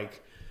kind of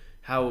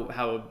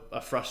how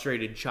a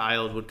frustrated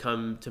child would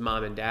come to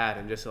mom and dad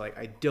and just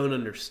I don't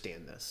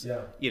understand this.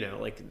 Yeah.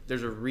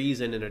 There's a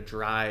reason and a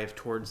drive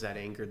towards that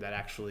anger that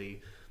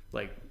actually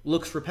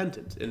looks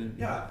repentant, and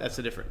that's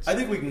the difference. I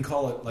think we can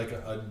call it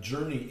a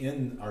journey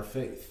in our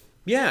faith.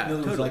 Yeah, in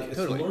other words,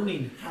 totally. It's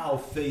learning how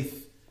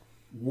faith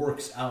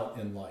works out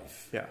in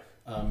life. Yeah.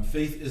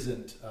 Faith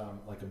isn't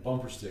like a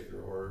bumper sticker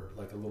or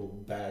like a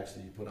little badge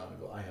that you put on and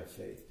go, I have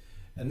faith.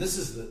 And this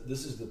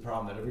is the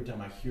problem, that every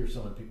time I hear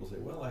people say,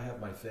 well, I have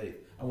my faith,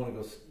 I want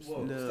to go,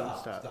 whoa, no,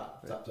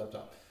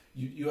 stop.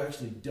 You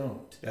actually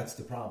don't. That's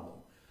the problem.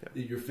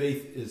 Yeah. Your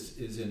faith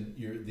is in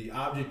the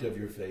object of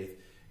your faith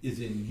is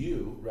in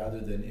you, rather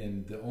than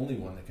in the only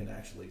one that can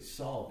actually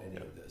solve any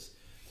of this.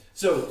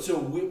 So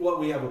what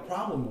we have a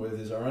problem with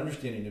is our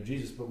understanding of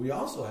Jesus, but we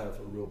also have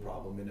a real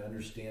problem in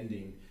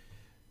understanding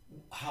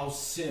how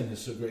sin has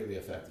so greatly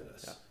affected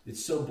us. Yeah.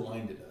 It's so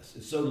blinded us.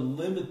 It's so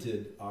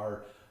limited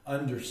our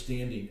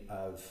understanding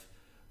of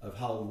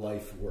how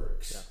life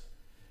works. Yeah.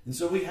 And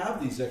so we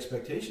have these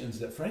expectations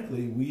that,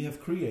 frankly, we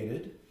have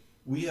created,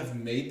 we have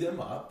made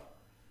them up,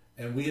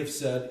 and we have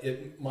said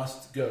it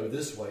must go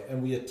this way,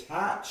 and we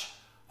attach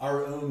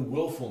our own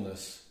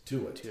willfulness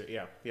to it.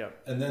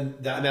 And then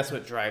that's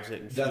what drives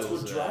it and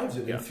fuels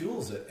it. And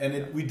fuels it.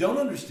 And we don't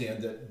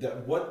understand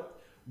that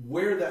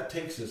where that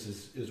takes us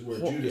is where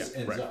Judas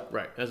ends up.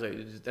 Right. That's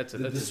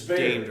despair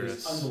dangerous.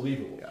 Is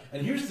unbelievable. Yeah.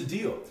 And here's the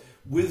deal.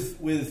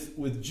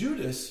 With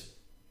Judas,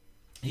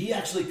 he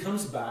actually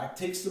comes back,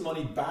 takes the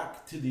money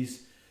back to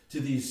these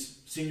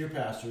senior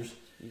pastors.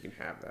 You can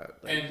have that.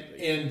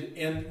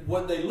 And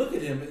what they look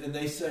at him and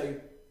they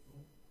say,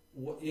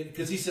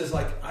 because he says,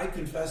 I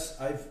confess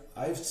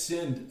I've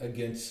sinned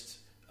against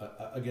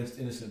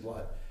innocent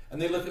blood.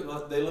 And they look at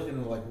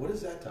him like, what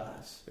is that to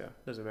us? Yeah,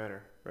 doesn't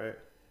matter, right?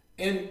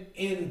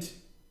 And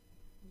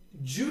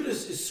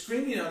Judas is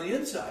screaming on the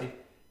inside,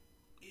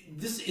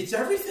 it's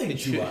everything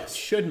to us. It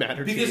should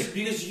matter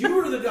because you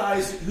are the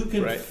guys who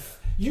can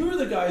you are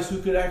the guys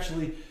who could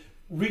actually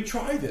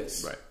retry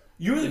this. Right.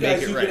 You are the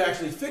guys who could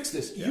actually fix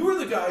this. Yeah. You are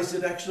the guys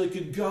that actually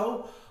could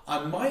go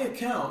on my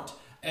account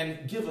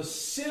and give a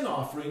sin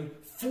offering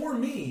for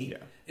me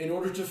in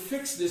order to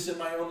fix this in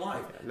my own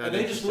life. Yeah, and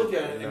they just look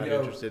at it and go,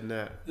 interested in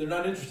that. They're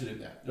not interested in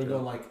that. They're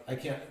going I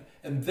can't.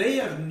 And they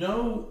have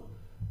no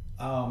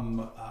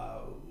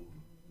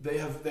they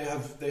have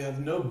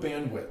no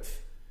bandwidth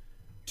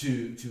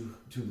to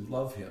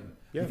love him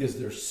because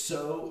they're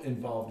so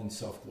involved in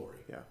self-glory.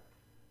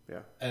 Yeah.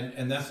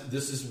 And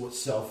this is what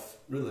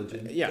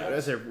self-religion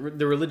does. The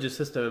religious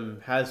system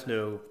has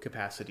no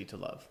capacity to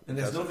love. And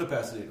there's no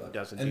capacity to love.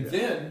 Doesn't and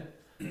then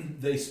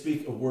they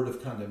speak a word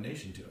of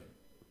condemnation to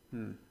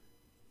him.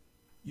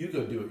 You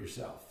go do it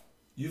yourself.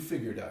 You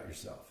figure it out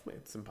yourself.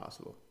 It's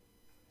impossible.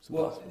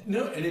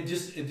 No, and it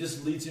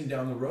just leads him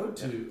down the road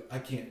to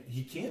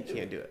he can't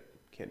do it.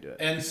 Can't do it.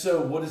 And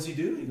so what does he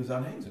do? He goes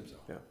out and hangs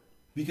himself. Yeah.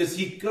 Because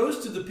he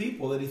goes to the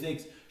people that he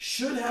thinks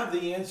should have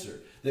the answer,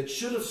 that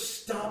should have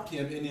stopped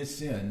him in his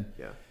sin,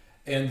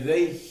 and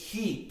they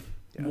heap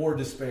more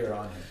despair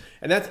on him.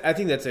 And I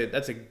think that's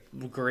a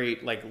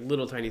great like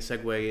little tiny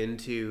segue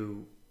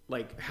into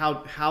like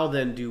how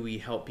then do we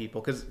help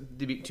people? Because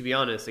to be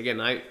honest, again,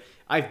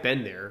 I've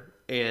been there,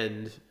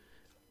 and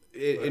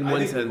in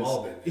one sense, we've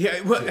all been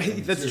there. Well,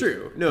 that's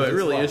true. No, it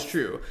really is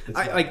true.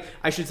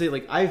 I should say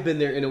like I've been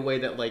there in a way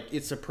that like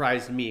it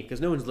surprised me,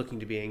 because no one's looking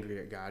to be angry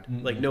at God.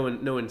 Mm-hmm. Like no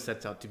one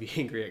sets out to be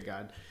angry at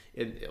God.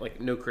 Like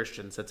no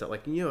Christian sets out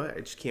like, I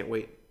just can't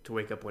wait to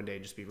wake up one day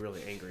and just be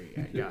really angry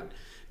at God.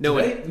 No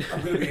I'm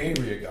going to be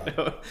angry at God.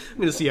 No, I'm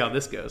going to see how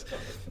this goes.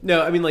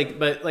 No, I mean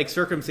but like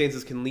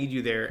circumstances can lead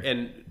you there,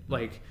 and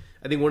like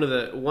I think one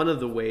of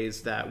the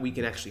ways that we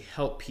can actually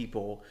help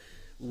people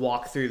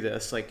walk through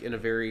this like in a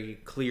very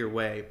clear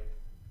way,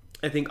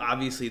 I think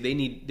obviously they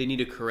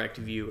need a correct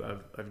view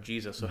of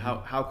Jesus. So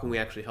how can we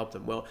actually help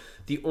them? Well,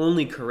 the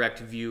only correct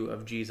view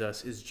of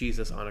Jesus is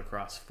Jesus on a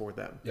cross for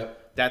them.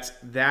 Yep.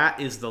 That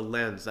is the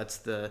lens.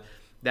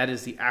 That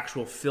is the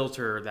actual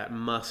filter that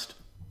must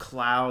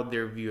cloud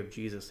their view of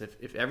Jesus.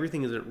 If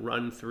everything isn't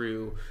run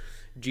through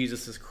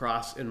Jesus's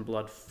cross and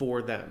blood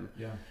for them,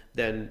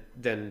 then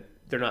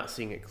they're not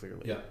seeing it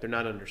clearly. Yeah. They're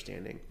not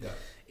understanding. Yeah.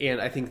 And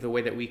I think the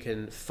way that we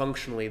can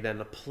functionally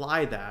then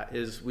apply that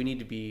is we need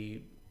to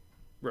be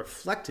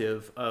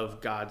reflective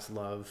of God's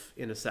love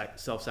in a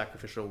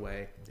self-sacrificial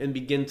way and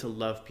begin to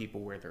love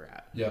people where they're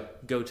at. Yeah.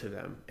 Go to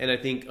them. And I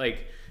think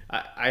like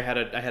I had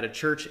a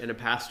church and a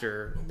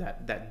pastor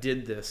that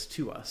did this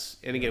to us.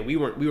 And again, we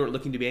weren't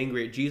looking to be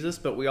angry at Jesus,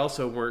 but we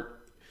also weren't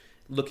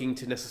looking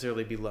to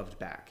necessarily be loved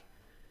back.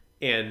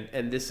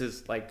 And this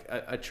is like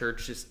a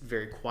church just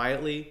very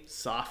quietly,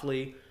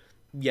 softly,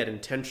 yet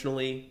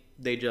intentionally.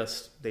 They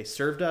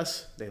served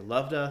us, they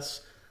loved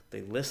us,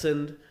 they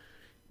listened,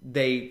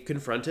 they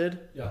confronted,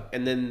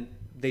 and then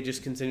they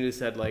just continually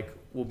said like,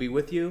 we'll be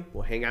with you,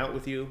 we'll hang out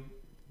with you,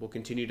 we'll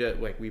continue to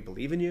like, we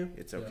believe in you,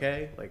 it's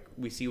okay, like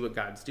we see what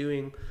God's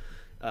doing,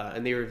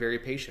 and they were very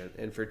patient.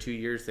 And for 2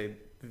 years they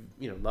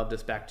loved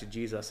us back to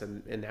Jesus,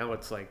 and now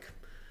it's like,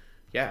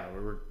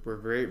 we're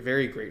very,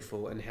 very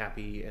grateful and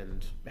happy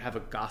and have a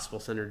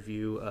gospel-centered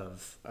view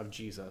of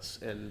Jesus,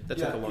 and that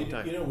took a long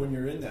time. When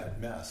you're in that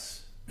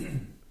mess,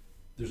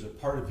 there's a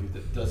part of you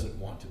that doesn't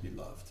want to be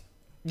loved.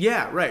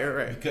 Yeah,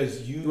 right.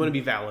 Because you want to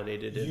be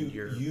validated in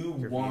your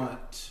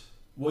want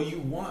view. You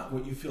want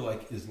what you feel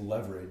like is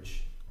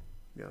leverage.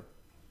 Yeah.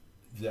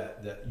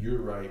 That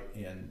you're right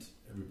and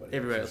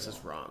everybody else is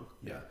wrong.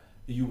 Yeah.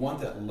 You want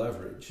that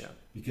leverage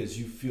because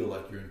you feel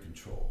like you're in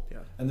control. Yeah.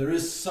 And there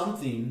is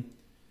something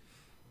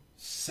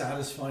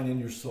satisfying in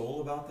your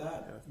soul about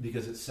that,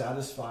 because it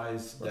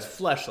satisfies it's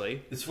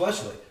fleshly. It's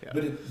fleshly.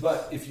 Yeah.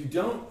 But if you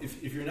don't,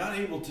 if you're not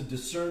able to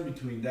discern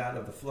between that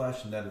of the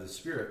flesh and that of the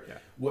spirit,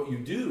 what you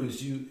do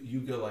is you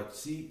go like,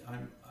 see,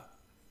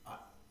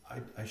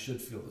 I should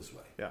feel this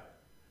way. Yeah.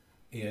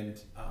 And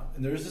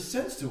there is a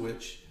sense to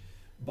which,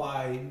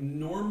 by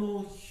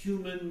normal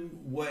human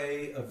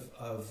way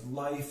of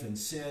life and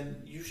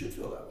sin, you should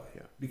feel that way.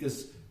 Yeah.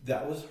 Because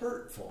that was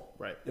hurtful.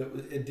 Right.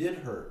 It did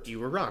hurt.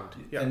 You were wronged.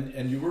 Yeah.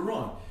 And you were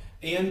wrong.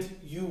 And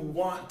you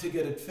want to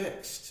get it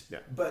fixed. Yeah.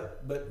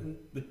 But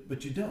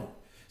you don't.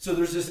 So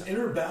there's this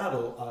inner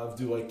battle of,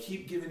 do I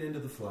keep giving into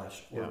the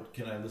flesh, or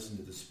can I listen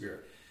to the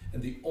Spirit?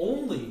 And the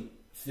only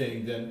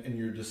thing then in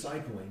your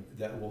discipling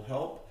that will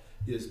help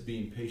is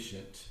being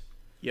patient.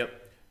 Yep.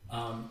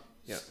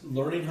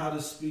 Learning how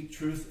to speak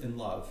truth in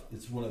love.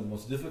 It's one of the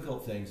most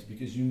difficult things,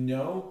 because you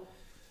know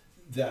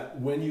that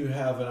when you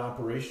have an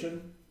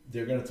operation,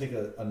 they're going to take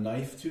a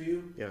knife to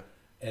you,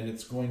 and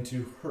it's going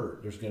to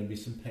hurt. There's going to be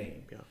some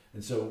pain. Yeah.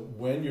 And so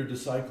when you're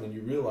discipling,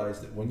 you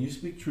realize that when you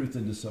speak truth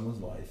into someone's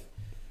life,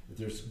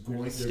 they're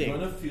going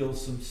to feel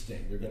some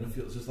sting. They're going to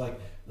feel, it's just like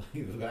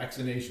the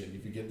vaccination.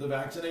 If you get the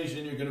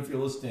vaccination, you're going to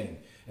feel a sting,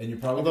 and you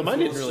probably. Although mine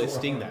didn't really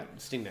sting that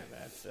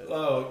bad.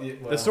 So.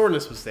 The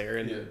soreness was there,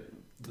 and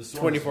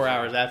 24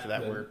 hours after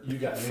that, we're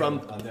from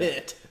the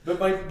pit. But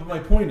my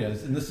point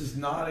is, and this is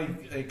not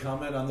a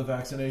comment on the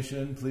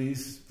vaccination.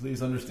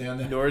 Please understand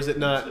that. Nor is it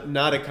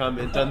not a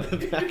comment on the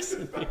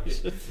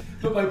vaccination.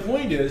 But my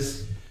point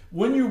is,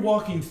 when you're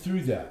walking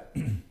through that,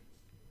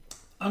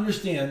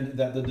 understand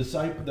that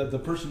the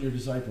person you're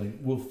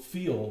discipling will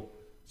feel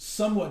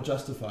somewhat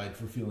justified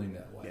for feeling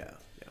that way. Yeah.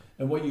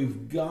 And what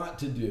you've got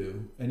to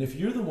do, and if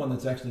you're the one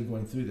that's actually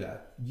going through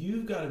that,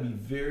 you've got to be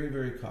very,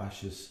 very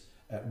cautious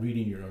at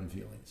reading your own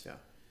feelings. Yeah.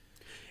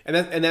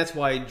 And that's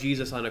why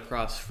Jesus on a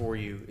cross for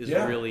you is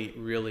really,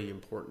 really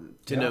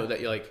important to know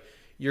that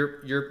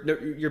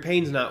your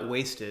pain's not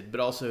wasted, but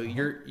also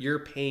your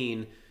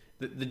pain,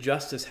 the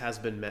justice has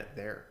been met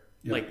there.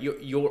 Yeah. Like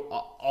your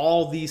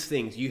all these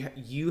things,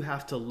 you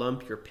have to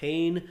lump your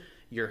pain,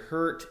 your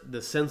hurt,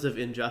 the sense of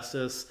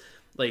injustice,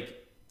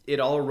 like it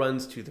all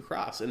runs to the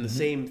cross. And the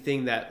same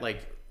thing that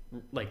like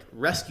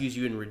rescues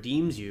you and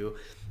redeems you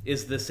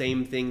is the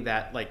same thing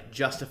that like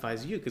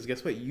justifies you, because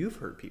guess what? You've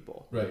hurt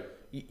people. Right.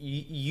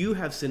 you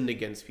have sinned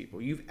against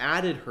people. You've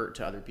added hurt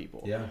to other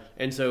people. Yeah.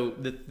 And so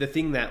the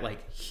thing that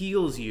like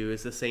heals you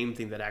is the same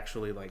thing that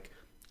actually like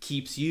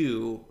keeps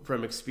you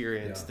from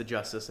experience the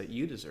justice that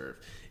you deserve.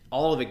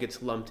 All of it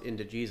gets lumped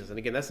into Jesus. And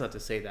again, that's not to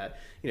say that,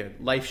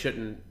 life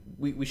shouldn't,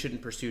 we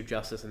shouldn't pursue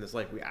justice in this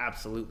life. We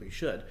absolutely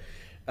should.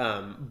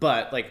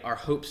 But like our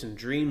hopes and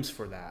dreams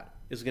for that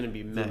is going to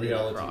be met in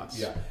the cross.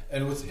 Yeah.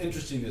 And what's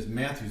interesting is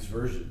Matthew's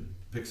version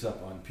picks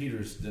up on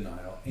Peter's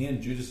denial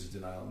and Judas's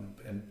denial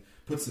and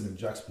puts them in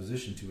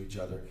juxtaposition to each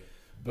other.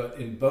 But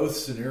in both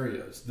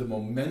scenarios, the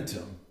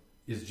momentum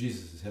is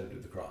Jesus is headed to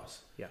the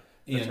cross. Yeah.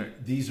 And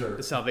right. These are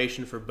the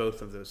salvation for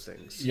both of those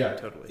things. Yeah,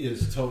 totally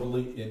is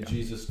totally in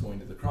Jesus going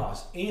to the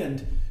cross.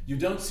 And you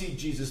don't see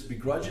Jesus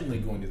begrudgingly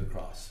going to the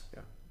cross.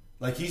 Yeah.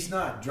 Like he's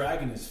not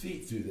dragging his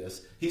feet through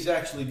this. He's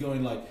actually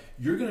going like,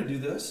 you're going to do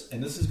this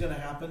and this is going to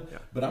happen,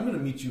 but I'm going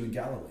to meet you in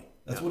Galilee.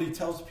 That's what he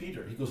tells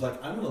Peter. He goes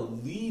like, I'm going to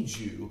lead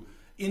you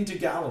into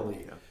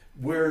Galilee,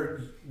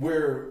 where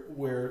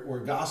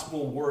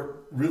gospel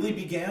work really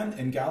began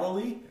in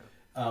Galilee.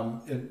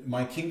 And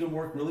my kingdom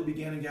work really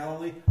began in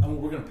Galilee.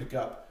 We're going to pick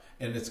up,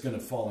 and it's going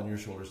to fall on your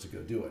shoulders to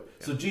go do it.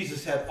 So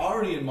Jesus had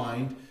already in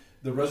mind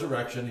the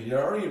resurrection. He had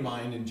already in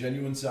mind in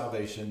genuine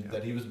salvation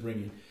that he was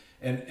bringing.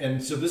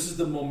 And so this is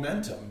the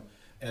momentum,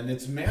 and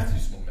it's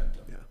Matthew's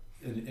momentum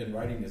in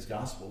writing his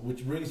gospel,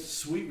 which brings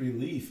sweet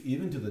relief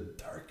even to the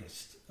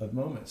darkest of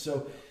moments.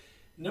 So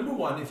number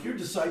one, if you're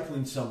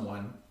discipling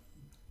someone,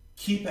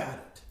 keep at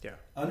it. Yeah.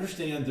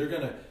 Understand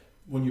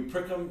when you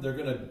prick them, they're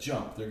going to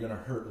jump. They're going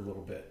to hurt a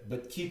little bit.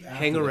 But keep at it.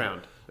 Hang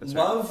around.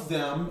 Love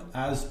them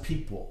as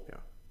people. Yeah.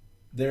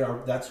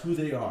 That's who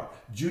they are.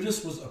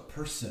 Judas was a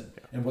person.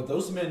 Yeah. And what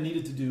those men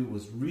needed to do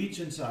was reach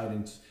inside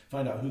and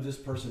find out who this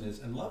person is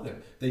and love him.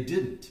 They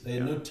didn't. They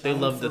had no time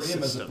for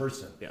him as a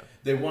person. Yeah.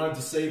 They wanted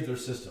to save their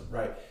system.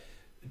 Right.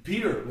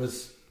 Peter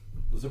was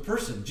a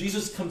person.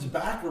 Jesus comes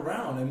back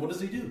around, and what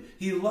does he do?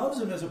 He loves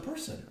him as a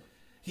person.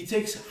 He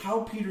takes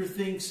how Peter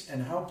thinks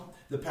and how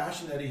the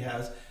passion that he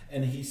has,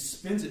 and he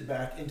spins it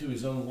back into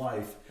his own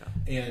life,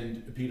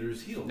 and Peter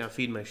is healed. Now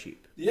feed my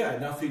sheep. Yeah,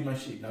 now feed my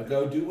sheep. Now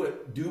go do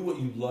what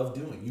you love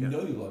doing. You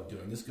know you love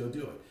doing this. Go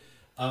do it.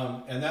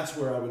 And that's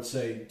where I would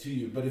say to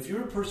you. But if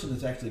you're a person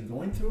that's actually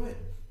going through it,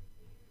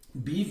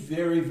 be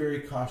very, very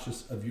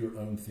cautious of your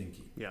own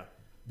thinking. Yeah.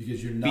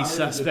 Because you're not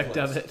in a good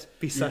place. Of it.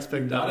 Be suspect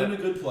of it. You're not in a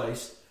good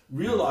place.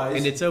 Realize,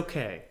 and it's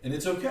okay.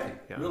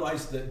 Yeah.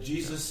 Realize that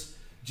Jesus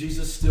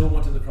still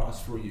went to the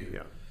cross for you.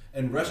 Yeah.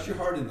 And rest your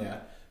heart in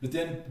that. But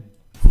then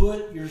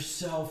put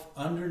yourself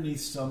underneath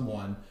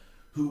someone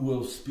who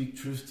will speak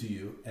truth to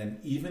you, and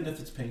even if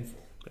it's painful.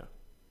 Yeah.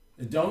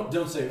 And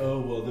don't say, oh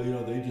well,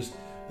 they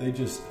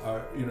just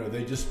are,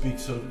 they just speak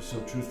so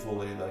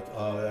truthfully, like,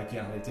 oh, I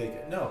can't really take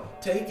it. No,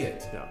 take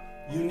it. Yeah.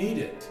 You need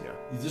it.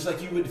 Yeah. Just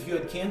like you would if you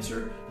had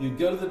cancer, you'd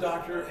go to the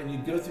doctor and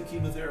you'd go through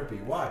chemotherapy.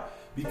 Why?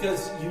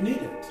 Because you need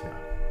it. Yeah.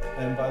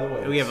 And by the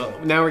way,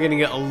 now we're going to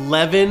get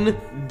 11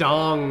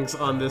 dongs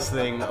on this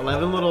thing,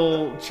 11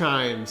 little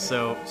chimes.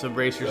 So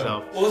brace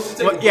yourself.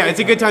 It's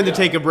a good time to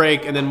take a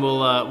break, and then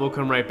we'll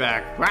come right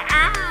back.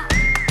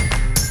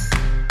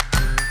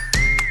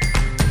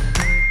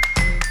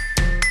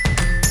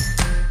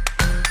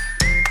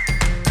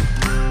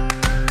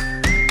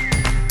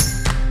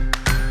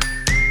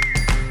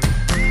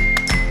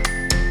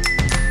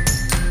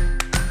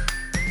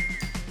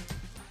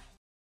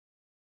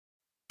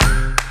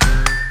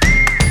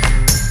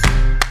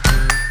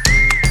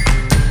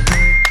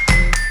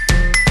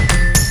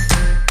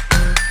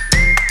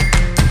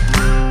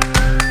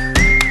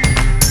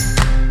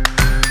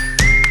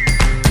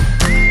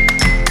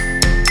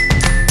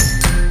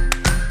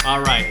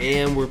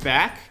 We're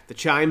back. The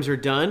chimes are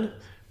done.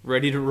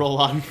 Ready to roll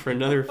on for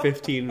another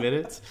 15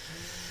 minutes.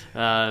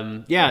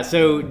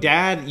 So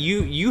Dad,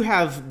 you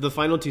have the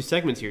final two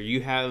segments here.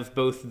 You have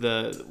both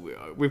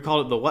we've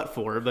called it the what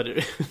for, but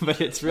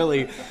it's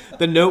really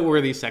the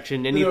noteworthy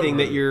section. Anything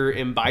that you're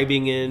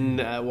imbibing in,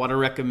 want to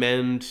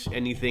recommend,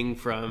 anything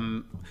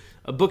from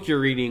a book you're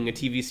reading, a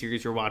TV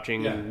series you're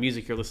watching,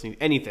 music you're listening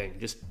to, anything.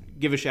 Just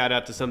give a shout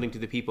out to something to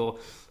the people,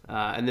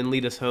 and then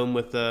lead us home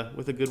with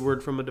a good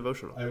word from a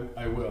devotional.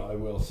 I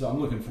will. So I'm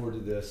looking forward to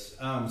this.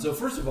 So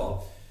first of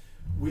all,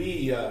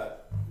 we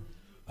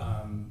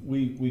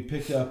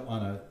picked up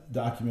on a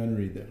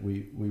documentary that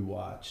we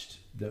watched.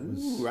 That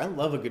was. Ooh, I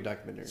love a good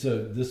documentary.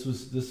 So this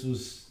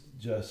was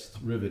just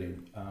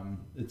riveting.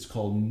 It's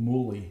called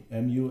Mully,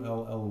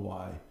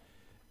 Mully,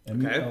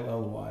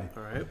 Mully.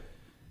 All right.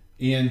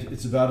 And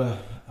it's about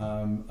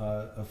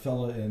a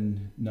fella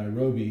in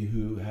Nairobi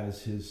who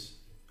has his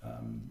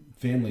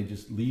family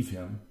just leave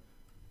him,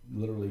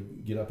 literally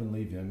get up and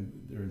leave him.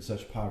 They're in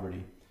such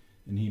poverty.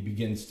 And he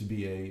begins to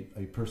be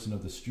a person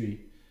of the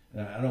street.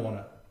 And I don't want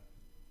to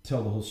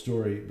tell the whole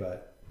story,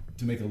 but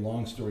to make a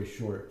long story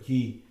short,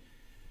 he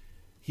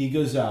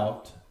goes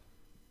out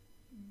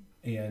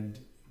and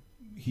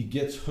he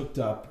gets hooked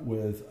up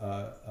with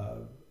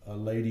a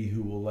lady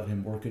who will let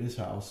him work at his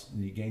house,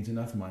 and he gains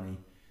enough money.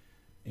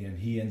 And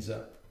he ends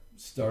up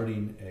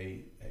starting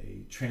a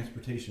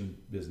transportation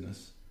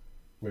business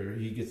where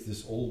he gets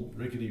this old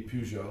rickety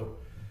Peugeot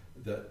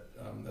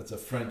that's a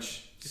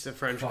French. It's a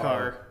French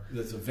car.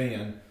 That's a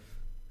van,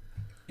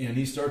 and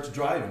he starts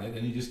driving it,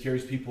 and he just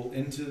carries people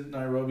into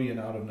Nairobi and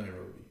out of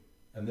Nairobi,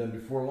 and then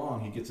before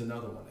long he gets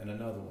another one and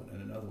another one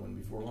and another one.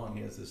 Before long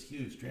he has this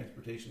huge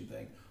transportation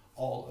thing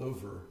all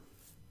over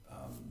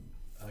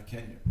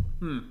Kenya,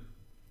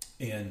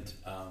 and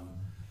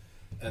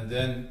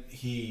then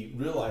he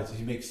realizes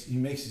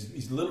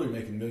he's literally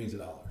making millions of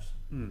dollars,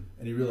 and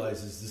he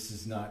realizes this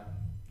is not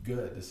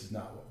good. This is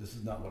not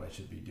what I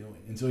should be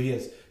doing. And so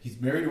he's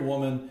married a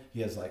woman.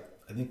 He has like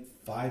I think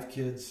 5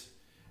 kids,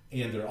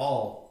 and they're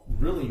all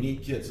really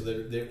neat kids. So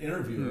they're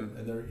interviewing him,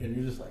 and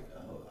you're just like,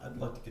 oh, I'd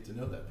love to get to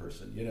know that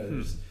person, you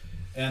know.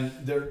 And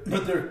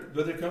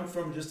they come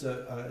from just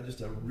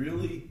a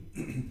really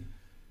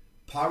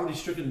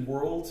poverty-stricken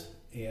world,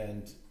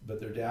 but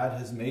their dad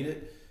has made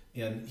it,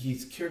 and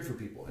he's cared for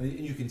people, and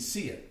you can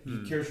see it.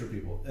 He cares for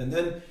people, and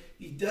then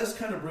he does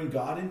kind of bring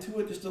God into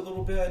it just a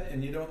little bit,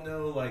 and you don't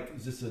know, like,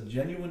 is this a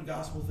genuine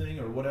gospel thing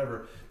or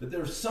whatever, but there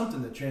was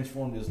something that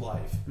transformed his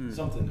life,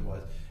 something that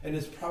was, and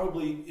it's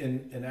probably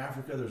in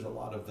Africa, there's a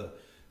lot of the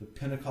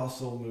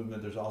Pentecostal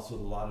movement, there's also a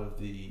lot of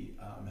the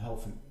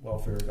health and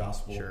welfare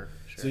gospel, sure.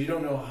 So you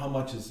don't know how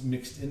much is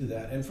mixed into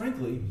that, and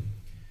frankly,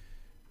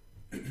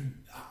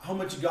 how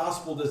much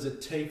gospel does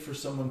it take for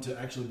someone to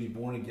actually be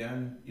born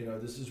again? You know,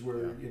 this is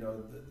where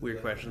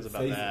weird questions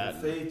about faith,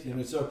 that. Faith, you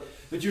know. So,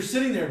 but you're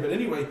sitting there. But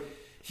anyway,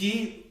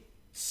 he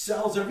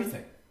sells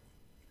everything,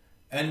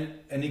 and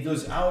he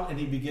goes out and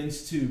he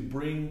begins to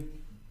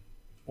bring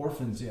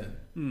orphans in,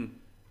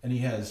 and he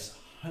has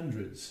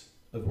hundreds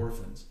of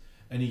orphans,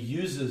 and he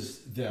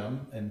uses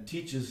them and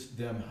teaches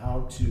them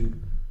how to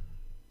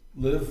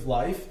live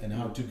life and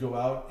how to go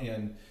out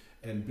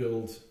and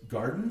build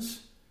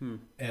gardens.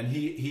 And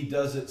he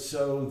does it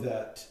so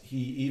that he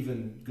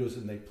even goes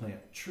and they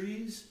plant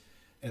trees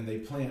and they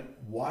plant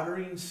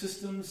watering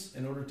systems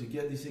in order to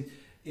get these things.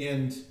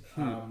 And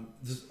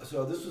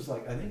so this was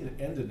like, I think it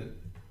ended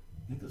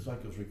it was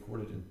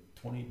recorded in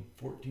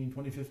 2014,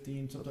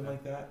 2015, something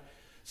like that.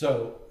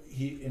 So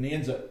he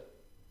ends up,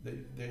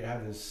 they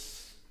have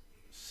his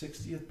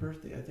 60th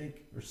birthday, I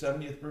think, or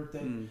 70th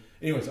birthday.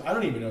 Anyway, so I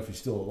don't even know if he's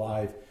still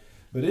alive.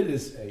 But it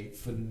is a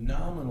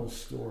phenomenal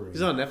story.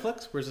 Is it on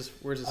Netflix? Where's this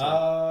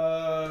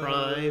on?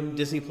 Prime,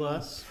 Disney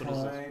Plus?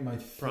 Prime, I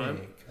think. Prime?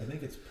 I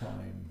think it's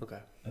Prime. Okay.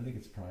 I think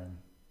it's Prime.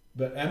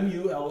 But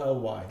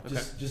Mully.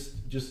 Okay.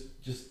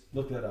 Just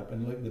look that up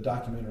and look the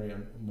documentary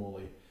on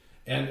Mully.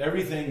 And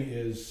everything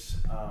is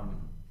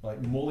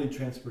like Mully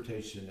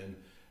Transportation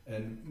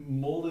and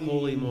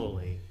Mully.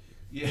 Mully.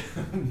 Yeah,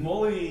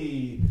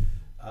 Mully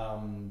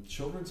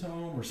Children's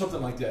Home or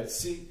something like that.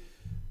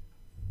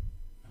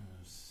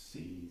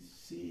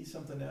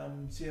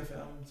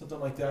 CFM, something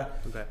like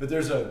that. Okay. But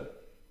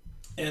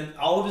and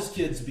all of his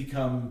kids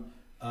become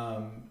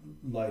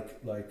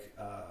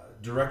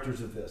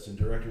directors of this and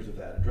directors of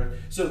that.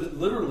 So that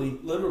literally,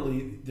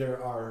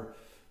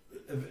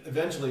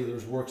 eventually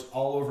there's works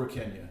all over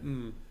Kenya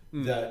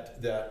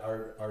that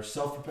are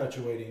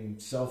self-perpetuating,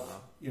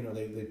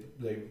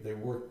 they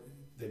work,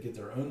 they get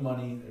their own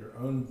money, their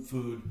own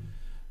food,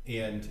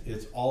 and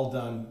it's all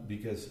done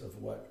because of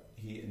what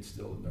he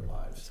instilled in their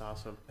lives. It's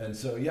awesome. And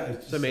so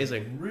it's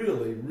amazing.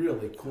 Really,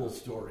 really cool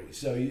story.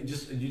 So you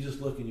just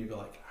look and you go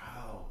like,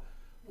 wow,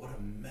 what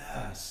a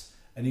mess.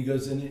 And he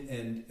goes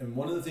in and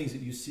one of the things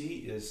that you see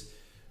is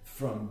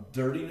from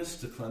dirtiness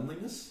to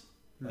cleanliness.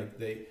 Like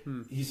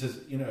he says,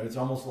 it's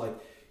almost like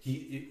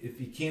if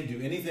he can't do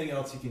anything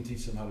else, he can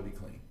teach them how to be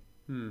clean.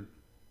 And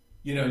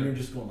you're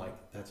just going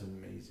like, that's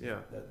amazing.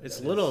 Yeah,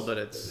 it's little, but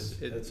it's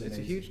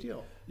a huge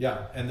deal.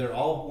 Yeah, and they're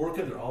all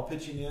working, they're all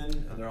pitching in,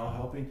 and they're all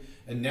helping.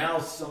 And now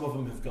some of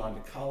them have gone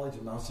to college,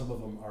 and now some of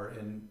them are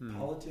in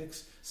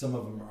politics. Some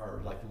of them are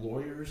like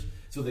lawyers.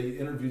 So they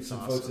interviewed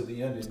some folks at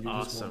the end, and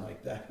you're just going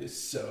like, that is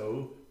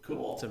so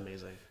cool. It's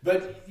amazing.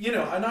 But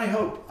and I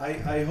hope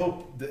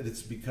that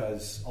it's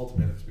because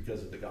ultimately it's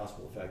because of the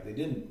gospel effect. They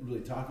didn't really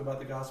talk about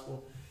the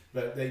gospel,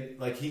 but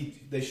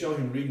they show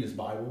him reading his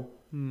Bible.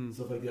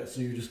 Stuff like that. So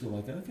you're just going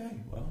like, okay,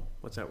 well,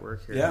 what's at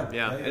work here?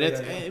 Yeah. And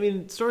it's, I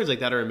mean, stories like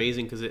that are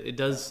amazing because it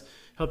does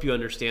help you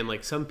understand.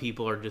 Like some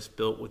people are just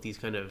built with these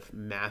kind of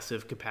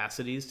massive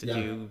capacities to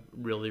do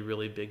really,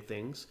 really big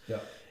things. Yeah.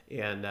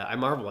 And I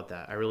marvel at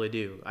that. I really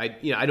do. I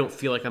don't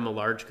feel like I'm a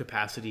large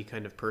capacity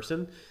kind of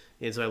person,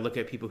 and so I look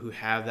at people who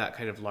have that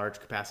kind of large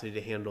capacity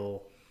to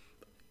handle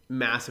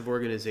massive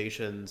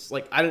organizations.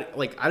 I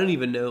don't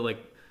even know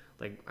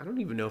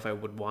if I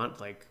would want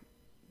like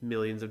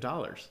millions of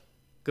dollars.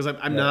 Because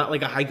I'm not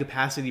like a high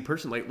capacity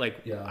person.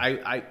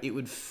 It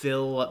would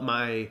fill up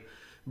my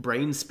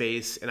brain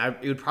space, and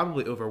it would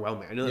probably overwhelm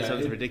me. I know that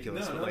sounds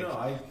ridiculous. No,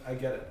 I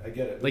get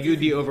it. Like it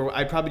would be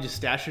I'd probably just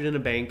stash it in a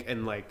bank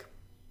and like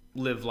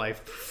live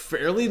life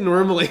fairly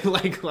normally,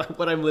 like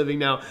what I'm living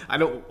now. I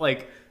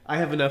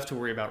have enough to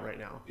worry about right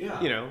now.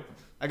 Yeah.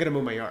 I got to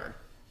mow my yard.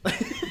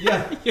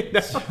 Yeah. I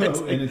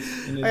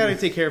got to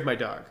take care of my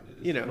dog.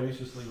 It's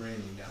graciously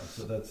raining now,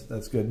 so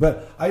that's good.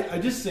 But I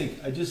just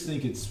think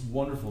it's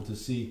wonderful to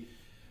see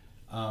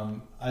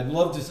I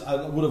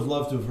would have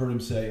loved to have heard him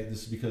say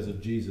this is because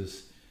of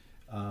Jesus,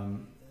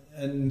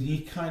 and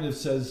he kind of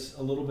says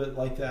a little bit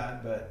like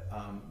that. But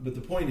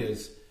the point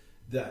is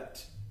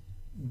that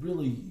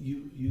really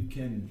you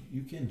can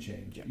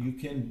change. Yeah. You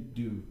can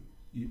do.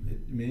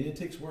 It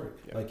takes work.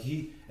 Yeah.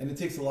 And it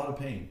takes a lot of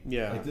pain.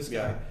 Yeah, like this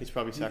guy. He's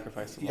probably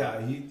sacrificed a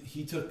lot. Yeah,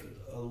 he took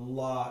a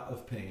lot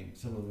of pain.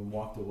 Some of them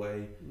walked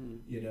away,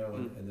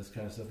 and this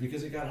kind of stuff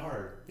because it got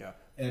hard. Yeah,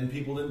 and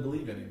people didn't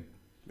believe in him.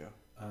 Yeah,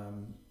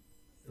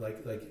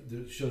 like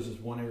there shows us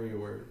one area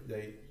where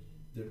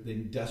they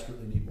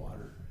desperately need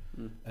water,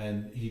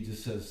 and he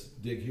just says,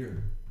 "Dig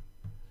here,"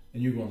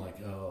 and you're going like,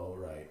 "Oh,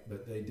 right,"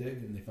 but they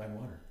dig and they find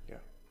water.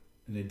 Yeah,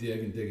 and they dig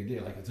and dig and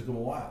dig. Like it took them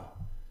a while.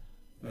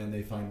 And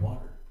they find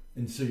water,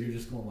 and so you're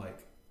just going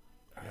like,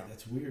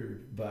 "That's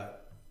weird,"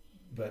 but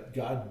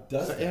God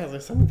does that. Yeah,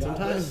 sometimes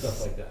does stuff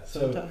like that.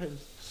 So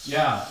sometimes,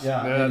 yeah,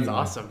 that's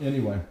awesome.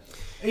 Anyway,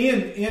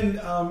 and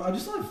I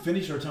just want to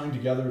finish our time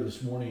together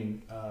this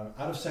morning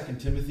out of 2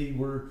 Timothy.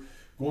 We're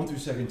going through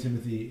 2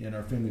 Timothy in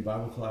our family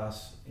Bible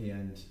class,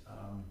 and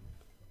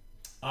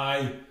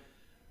I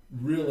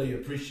really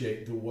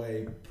appreciate the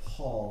way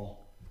Paul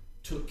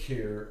took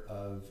care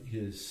of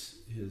his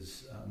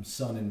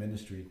son in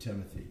ministry,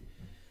 Timothy.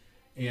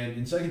 And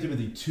in 2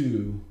 Timothy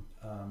 2,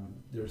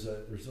 there's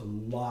a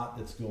lot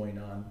that's going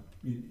on.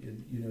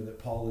 That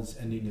Paul is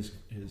ending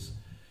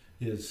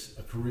his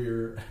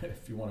career,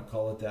 if you want to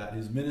call it that,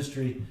 his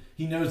ministry.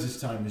 He knows his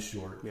time is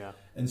short. Yeah.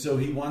 And so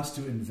he wants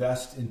to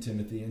invest in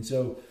Timothy. And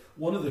so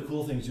one of the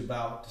cool things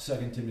about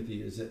 2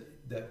 Timothy is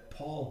that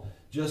Paul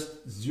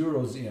just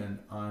zeroes in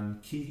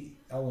on key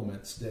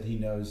elements that he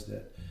knows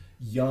that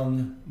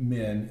young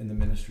men in the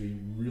ministry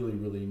really,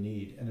 really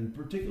need. And in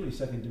particularly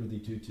 2 Timothy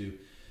 2:2,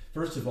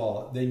 first of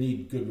all, they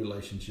need good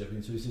relationship.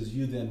 And so he says,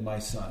 "You then, my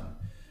son."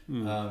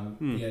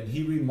 And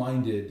he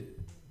reminded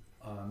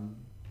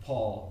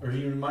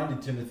he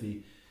reminded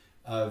Timothy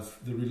of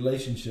the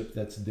relationship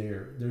that's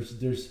there.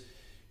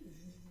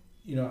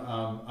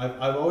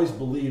 I've always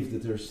believed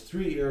that there's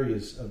 3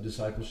 areas of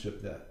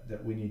discipleship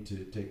that we need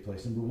to take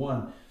place. Number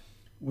one,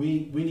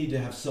 we need to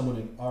have someone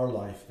in our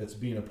life that's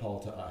being a Paul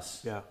to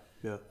us. Yeah.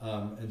 Yeah.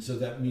 And so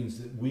that means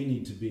that we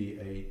need to be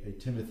a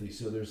Timothy.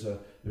 So there's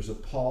a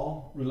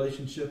Paul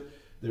relationship.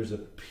 There's a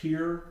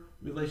peer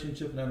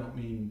relationship, and I don't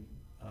mean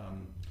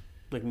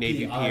like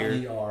Navy peer.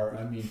 P-I-E-R,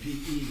 I mean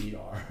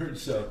P-E-E-R.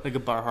 So like a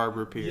Bar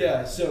Harbor peer.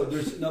 Yeah. So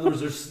in other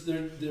words,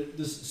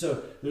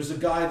 there's a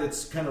guy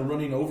that's kind of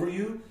running over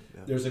you.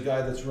 Yeah. There's a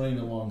guy that's running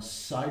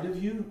alongside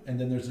of you, and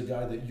then there's a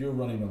guy that you're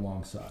running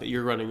alongside. That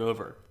you're running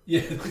over.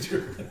 Yeah.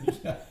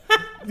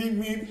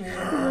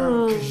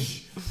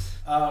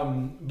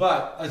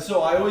 But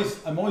so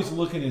I'm always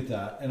looking at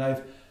that, and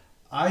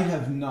I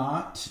have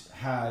not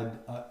had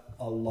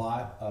a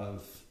lot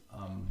of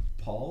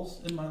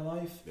Pauls in my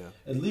life,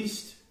 at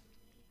least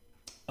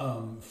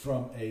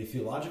from a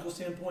theological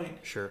standpoint.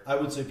 Sure, I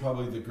would say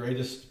probably the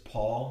greatest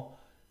Paul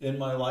in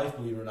my life,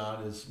 believe it or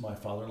not, is my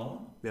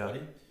father-in-law,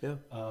 buddy,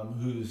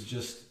 who's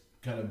just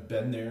kind of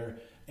been there.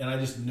 And I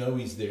just know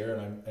he's there,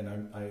 and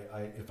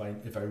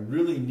if I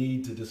really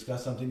need to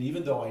discuss something,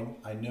 even though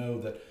I know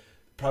that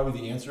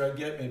probably the answer I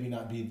get maybe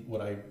not be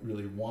what I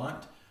really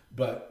want,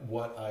 but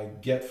what I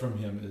get from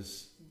him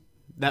is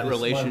that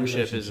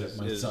relationship is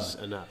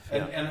enough.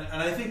 And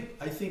I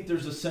think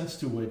there's a sense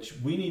to which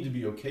we need to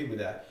be okay with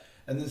that.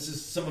 And this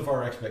is some of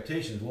our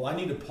expectations. Well, I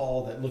need a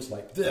Paul that looks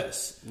like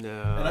this.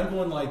 No. And I'm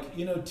going like,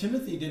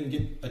 Timothy didn't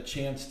get a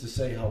chance to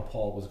say how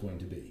Paul was going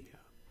to be.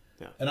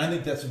 Yeah. And I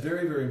think that's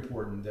very, very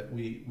important that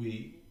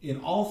we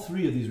in all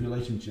 3 of these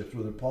relationships,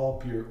 whether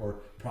Paul, peer, or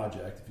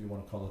project, if you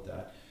want to call it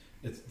that,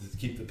 it's to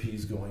keep the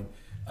P's going.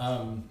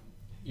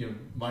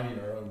 Minding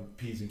our own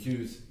P's and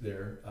Q's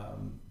there.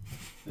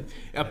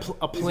 A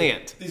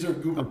plant. These are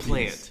goober peas.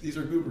 Plant. These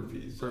are goober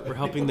peas. We're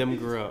helping them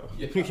grow.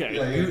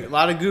 A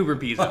lot of goober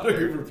peas. A lot of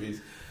goober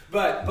peas.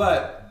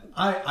 But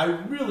I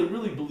really,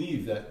 really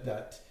believe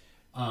that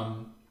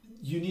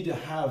you need to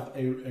have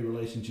a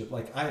relationship.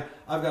 Like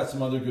I've got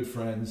some other good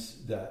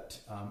friends that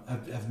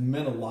have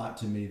meant a lot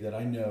to me, that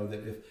I know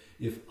that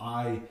if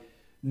I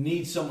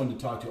need someone to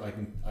talk to, I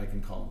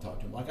can call and talk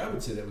to him. Like I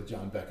would say that with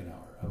John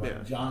Beckenauer.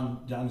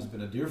 John's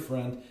been a dear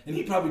friend, and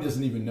he probably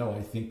doesn't even know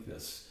I think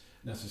this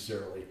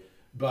necessarily.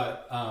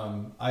 But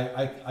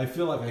I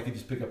feel like I could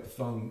just pick up the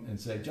phone and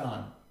say,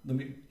 "John,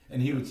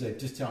 and he would say,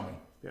 "Just tell me."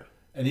 Yeah.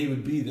 And he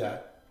would be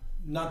that.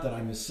 Not that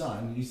I'm his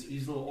son. He's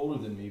a little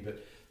older than me, but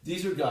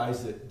these are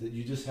guys that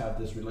you just have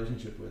this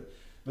relationship with.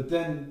 But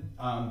then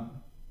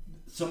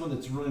someone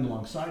that's running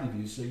alongside of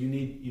you. So you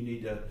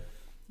need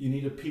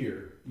a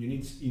peer. You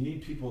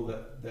need people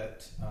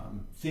that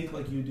think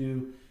like you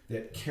do,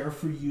 that care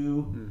for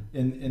you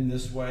in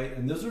this way.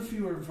 And those are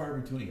few and far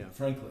between,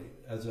 frankly.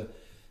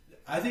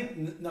 I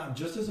think not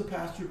just as a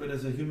pastor, but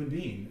as a human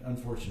being,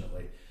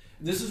 unfortunately.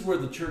 This is where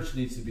the church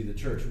needs to be the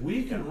church.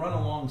 We can run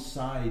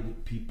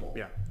alongside people.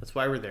 Yeah, that's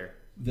why we're there.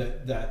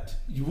 That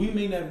we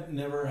may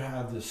never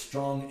have this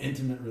strong,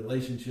 intimate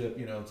relationship.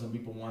 Some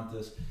people want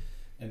this.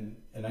 And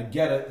I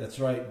get it, that's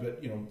right,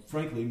 but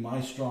frankly,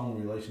 my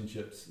strong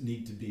relationships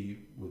need to be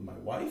with my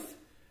wife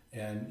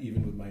and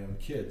even with my own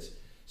kids.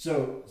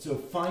 So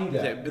find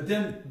that.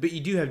 But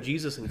you do have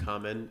Jesus in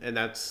common, and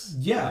that's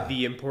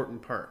the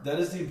important part. That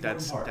is the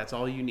important part. That's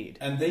all you need.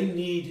 And they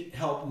need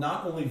help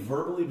not only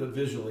verbally but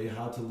visually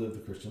how to live the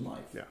Christian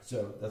life. Yeah.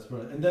 So that's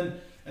brilliant.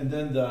 And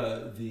then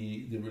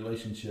the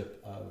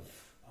relationship of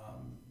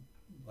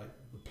like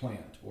the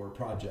plant or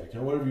project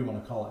or whatever you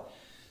want to call it.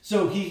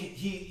 So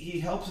he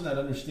helps in that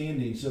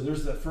understanding. So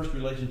there's that first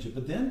relationship,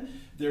 but then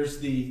there's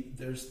the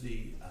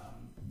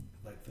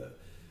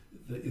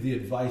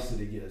advice that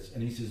he gives,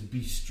 and he says,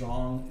 "Be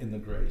strong in the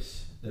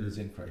grace that is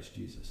in Christ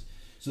Jesus."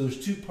 So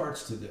there's two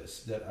parts to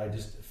this that I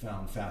just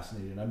found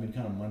fascinating. I've been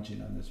kind of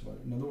munching on this one.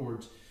 In other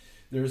words,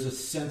 there's a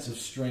sense of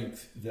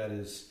strength that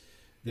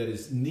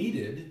is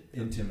needed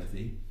in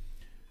Timothy,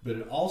 but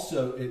it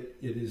also it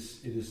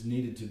is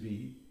needed to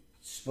be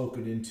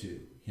spoken into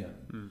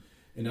him.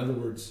 In other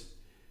words,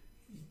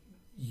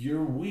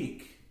 you're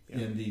weak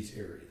in these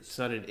areas. It's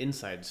not an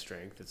inside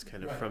strength; it's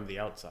kind of from the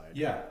outside.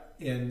 Yeah,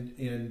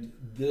 and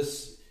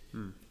this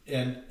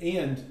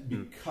and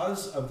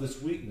because of this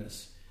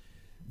weakness,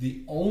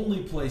 the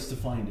only place to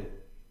find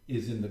it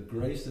is in the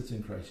grace that's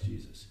in Christ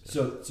Jesus.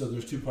 So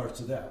there's two parts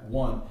to that.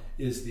 One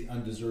is the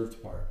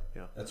undeserved part.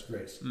 Yeah, that's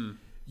grace.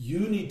 You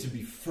need to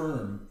be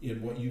firm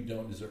in what you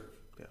don't deserve.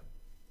 Yeah,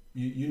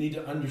 you need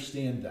to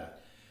understand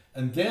that,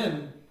 and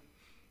then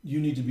you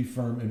need to be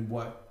firm in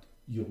what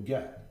you'll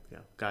get. Yeah,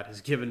 God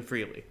has given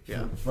freely.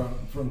 Yeah,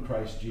 from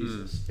Christ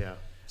Jesus. Yeah.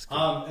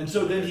 And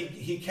so then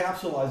he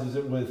capsulizes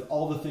it with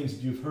all the things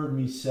that you've heard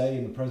me say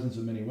in the presence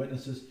of many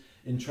witnesses.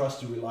 Entrust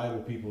to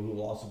reliable people who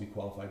will also be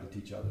qualified to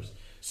teach others.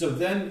 So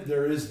then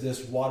there is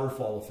this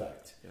waterfall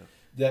effect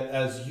that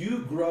as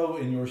you grow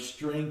in your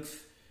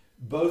strength,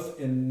 both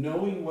in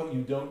knowing what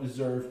you don't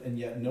deserve and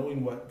yet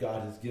knowing what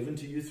God has given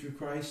to you through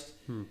Christ,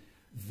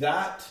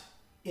 that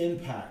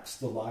impacts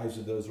the lives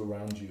of those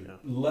around you. Yeah.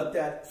 Let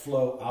that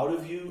flow out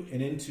of you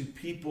and into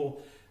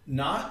people,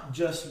 not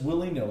just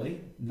willy-nilly,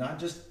 not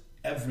just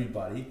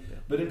everybody,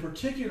 but in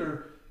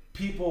particular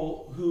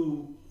people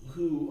who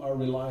are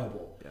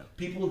reliable,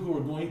 people who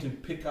are going to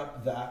pick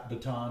up that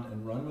baton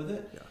and run with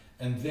it,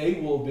 and they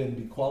will then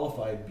be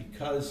qualified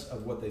because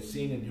of what they've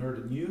seen and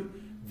heard in you.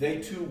 They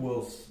too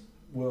will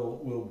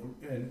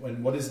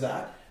and what is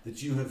that?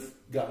 That you have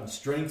gotten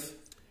strength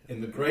in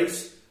the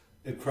grace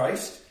of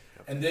Christ.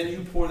 And then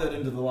you pour that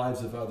into the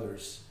lives of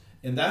others,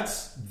 and that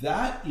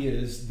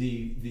is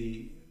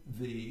the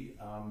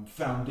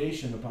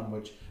foundation upon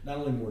which not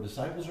only more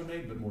disciples are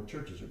made, but more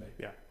churches are made.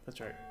 Yeah, that's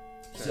right.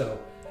 So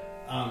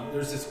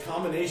there's this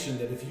combination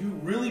that if you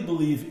really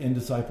believe in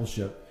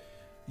discipleship,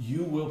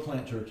 you will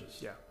plant churches.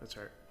 Yeah, that's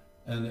right.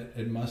 And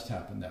it must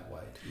happen that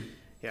way.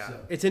 Yeah,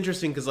 it's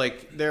interesting because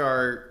there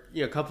are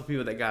a couple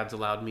people that God's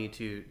allowed me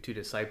to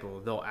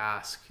disciple. They'll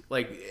ask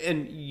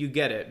and you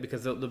get it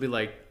because they'll be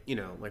what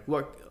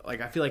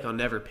I feel like I'll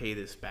never pay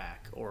this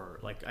back, or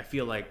I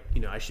feel like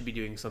I should be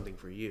doing something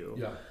for you.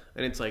 Yeah,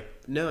 and it's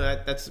no,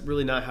 that's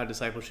really not how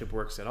discipleship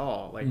works at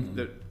all.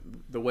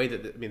 The way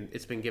that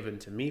it's been given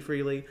to me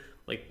freely.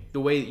 The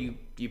way that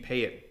you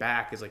pay it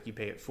back is you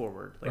pay it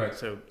forward.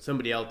 So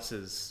somebody else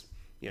is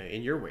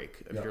in your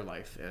wake of your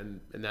life, and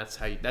that's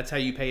how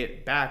you pay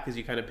it back, is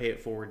you kind of pay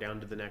it forward down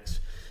to the next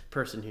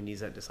person who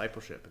needs that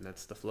discipleship, and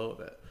that's the flow of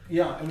it.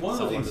 Yeah, and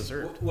one of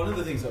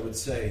the things I would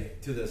say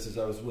to this is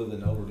I was with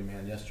an elderly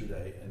man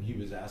yesterday, and he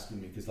was asking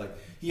me because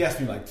he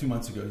asked me 2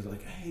 months ago. He's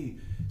like, "Hey,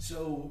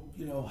 so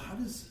how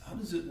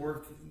does it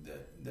work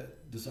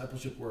that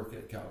discipleship work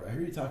at Calvary? I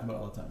hear you talking about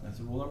it all the time." And I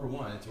said, "Well, number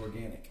one, it's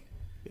organic."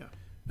 Yeah.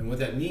 And what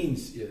that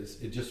means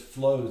is it just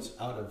flows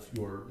out of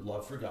your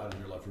love for God and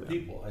your love for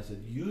people. I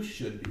said, you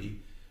should be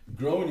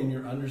growing in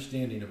your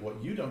understanding of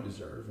what you don't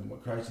deserve and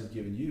what Christ has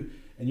given you.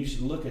 And you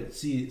should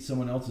see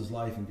someone else's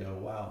life and go,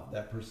 wow,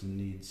 that person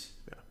needs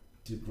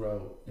to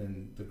grow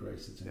in the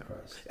grace that's in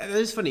Christ. And that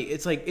is funny.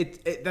 It's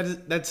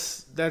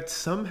that's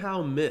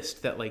somehow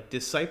missed that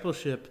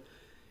discipleship,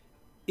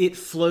 it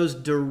flows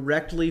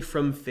directly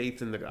from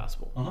faith in the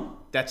gospel. Uh-huh.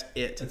 That's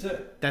it.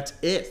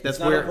 That's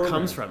where it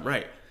comes from.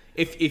 Right.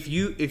 If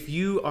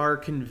you are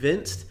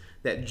convinced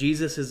that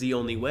Jesus is the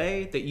only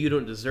way, that you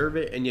don't deserve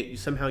it, and yet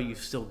somehow you've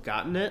still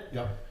gotten it,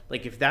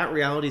 if that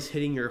reality is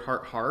hitting your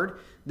heart hard,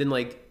 then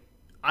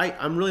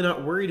I'm really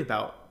not worried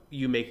about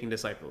you making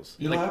disciples.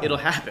 It'll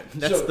happen.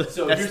 That's the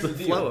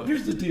flow.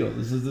 Here's the deal.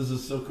 This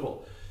is so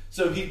cool.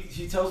 So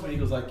he tells me,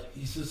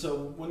 he says,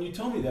 so when you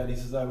told me that, he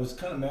says, I was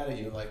kind of mad at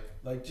you,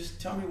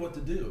 just tell me what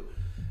to do.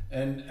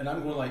 And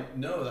I'm going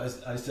no.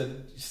 I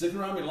said, stick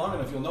around me long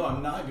enough, you'll know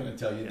I'm not going to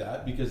tell you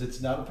that, because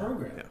it's not a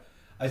program. Yeah.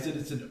 I said,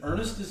 it's an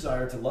earnest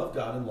desire to love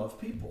God and love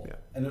people,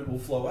 and it will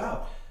flow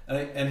out.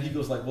 And he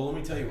goes well, let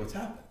me tell you what's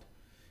happened.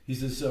 He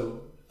says,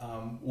 so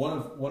one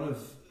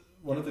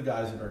of the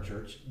guys in our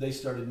church, they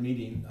started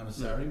meeting on a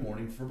Saturday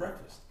morning for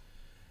breakfast.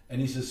 And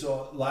he says,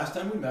 so last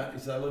time we met, he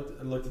said,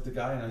 I looked at the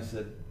guy and I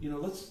said,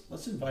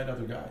 let's invite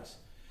other guys.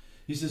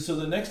 He says, so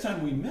the next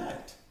time we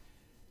met,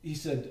 he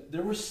said,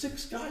 there were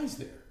 6 guys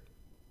there.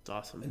 It's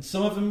awesome. And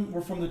some of them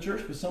were from the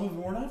church, but some of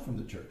them were not from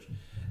the church.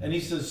 And he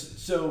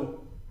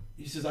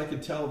says, I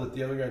could tell that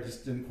the other guy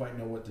just didn't quite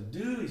know what to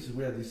do. He said,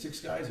 we had these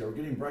 6 guys that were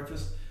getting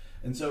breakfast.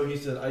 And so he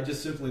said, I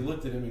just simply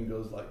looked at him and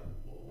goes like,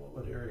 well, what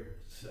would Eric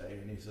say?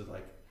 And he said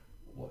like,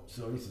 what?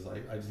 So he says,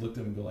 I just looked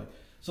at him and go like,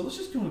 so let's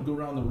just go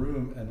around the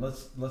room and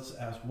let's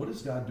ask, what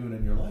is God doing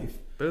in your life?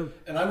 Boom.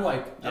 And I'm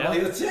like,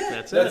 that's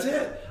it. That's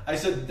it. I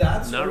said,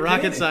 that's not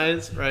rocket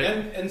science, right?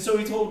 And so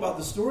he told about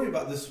the story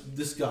about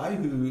this guy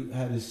who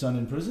had his son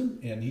in prison,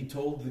 and he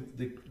told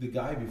the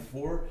guy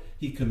before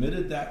he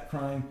committed that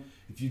crime,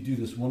 if you do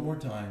this one more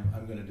time,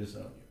 I'm going to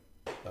disown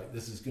you. Like,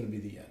 this is going to be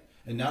the end.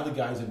 And now the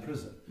guy's in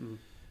prison. Mm.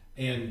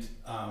 And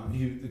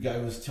the guy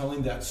was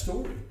telling that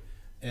story.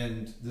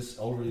 And this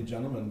elderly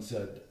gentleman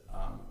said,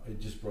 it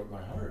just broke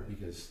my heart,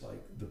 because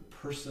like the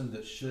person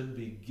that should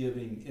be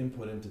giving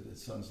input into the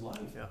son's life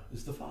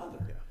is the father.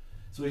 Yeah.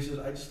 So he says,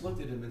 I just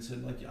looked at him and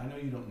said, like, I know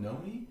you don't know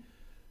me,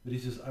 but he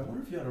says, I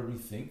wonder if you ought to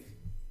rethink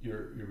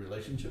your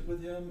relationship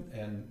with him,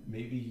 and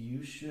maybe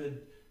you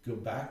should go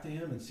back to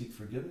him and seek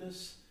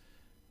forgiveness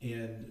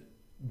and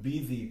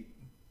be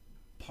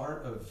the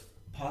part of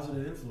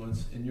positive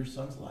influence in your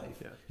son's life.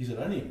 Yeah. He said,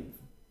 I didn't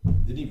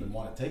even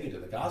want to take it to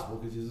the gospel,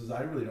 because he says,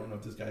 I really don't know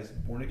if this guy's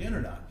born again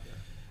or not. Yeah.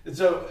 And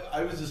so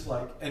I was just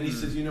like, and he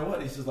says, you know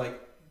what? He says,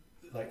 like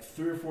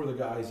 3 or 4 of the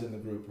guys in the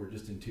group were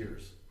just in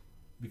tears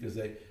because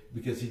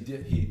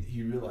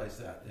he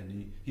realized that,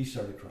 and he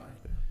started crying.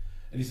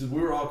 And he says,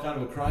 we were all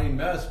kind of a crying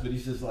mess, but he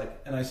says like,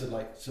 and I said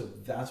like, so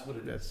that's what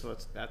it is.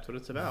 That's what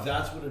it's about.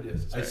 That's what it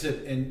is. I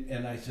said,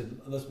 and I said,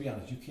 let's be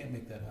honest, you can't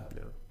make that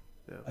happen.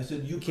 No. I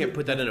said, you can't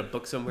put that in a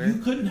book somewhere. You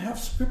couldn't have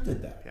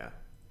scripted that. Yeah.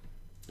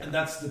 And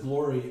that's the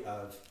glory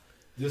of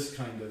this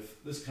kind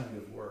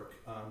of work.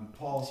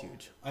 Paul, it's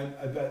huge. I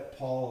bet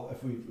Paul,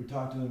 if we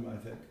talked to him, I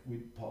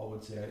think Paul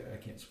would say, I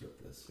can't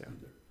script this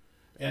either.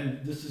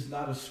 And this is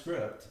not a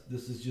script.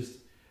 This is just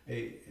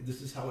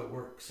this is how it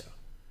works.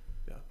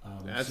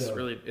 Yeah.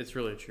 It's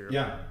really true.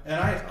 Yeah. And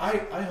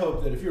I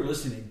hope that if you're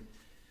listening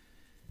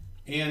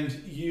and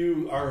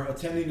you are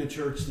attending a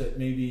church that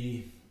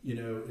maybe,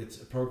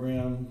 it's a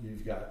program,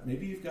 you've got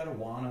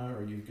Awana,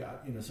 or you've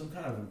got, some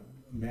kind of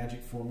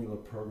magic formula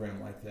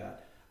program like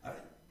that.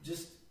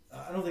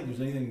 I don't think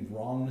there's anything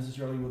wrong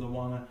necessarily with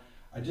Awana.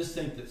 I just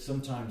think that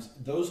sometimes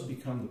those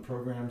become the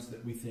programs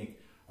that we think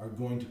are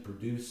going to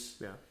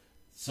produce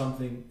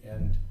something,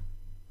 and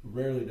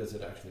rarely does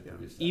it actually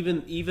produce that.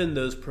 Even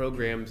those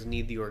programs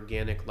need the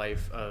organic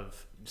life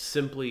of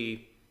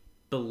simply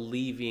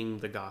believing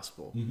the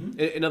gospel. Mm-hmm.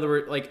 In other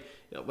words, like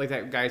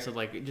that guy said,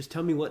 like, just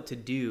tell me what to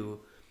do.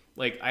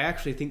 Like, I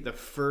actually think the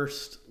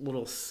first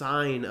little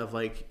sign of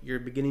like you're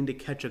beginning to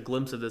catch a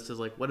glimpse of this is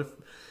like, what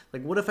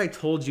if I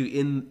told you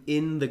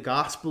in the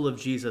gospel of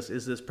Jesus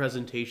is this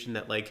presentation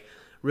that like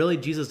really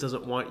Jesus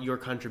doesn't want your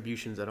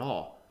contributions at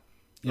all.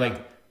 Yeah.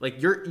 Like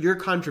your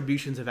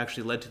contributions have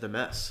actually led to the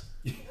mess.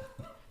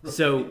 Right.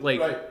 So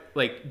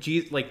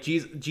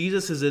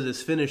Jesus as it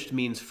is finished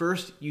means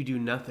first you do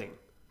nothing.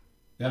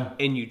 Yeah.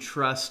 And you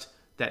trust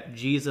that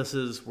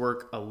Jesus's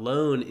work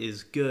alone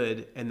is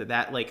good, and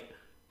that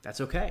that's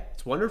okay.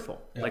 It's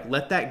wonderful. Yeah. Like,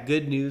 let that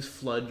good news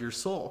flood your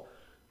soul.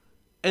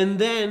 And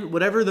then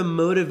whatever the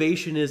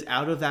motivation is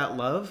out of that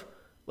love,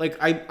 like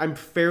I'm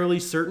fairly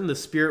certain the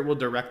Spirit will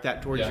direct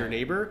that towards your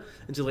neighbor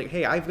and say like,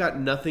 hey, I've got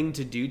nothing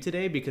to do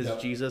today because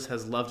Jesus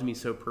has loved me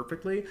so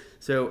perfectly.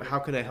 So how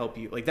can I help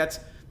you? Like that's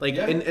like,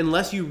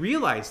 unless you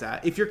realize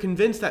that, if you're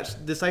convinced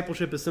that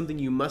discipleship is something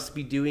you must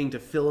be doing to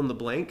fill in the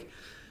blank,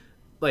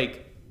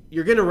 like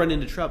you're going to run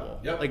into trouble.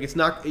 Yep. Like it's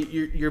not,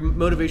 your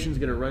motivation is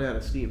going to run out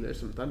of steam. There's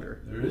some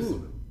thunder. There is.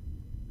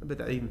 I bet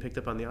that even picked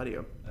up on the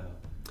audio.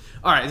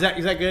 All right, is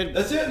that good?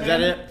 That's it, man. Is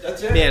that it?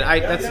 That's it. Man,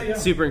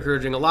 that's super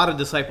encouraging. A lot of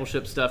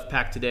discipleship stuff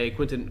packed today.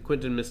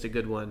 Quentin missed a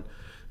good one.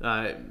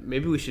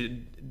 Maybe we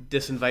should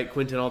disinvite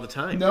Quentin all the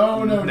time.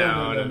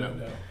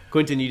 No.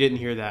 Quentin, you didn't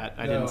hear that.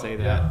 I didn't say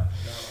that. Yeah.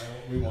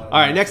 No, all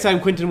right, next time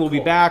Quentin will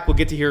be back. We'll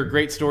get to hear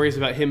great stories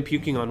about him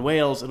puking on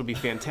whales. It'll be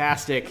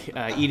fantastic.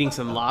 Eating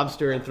some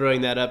lobster and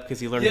throwing that up because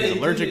he learned he's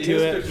allergic to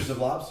it. Pictures of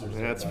lobsters.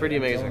 Yeah, it's pretty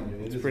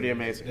amazing. It's pretty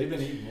amazing. They've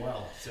been eating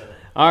well. So.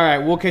 All right,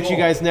 we'll catch you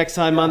guys next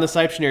time on the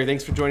Siptionary.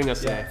 Thanks for joining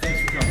us today.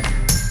 Thanks for coming.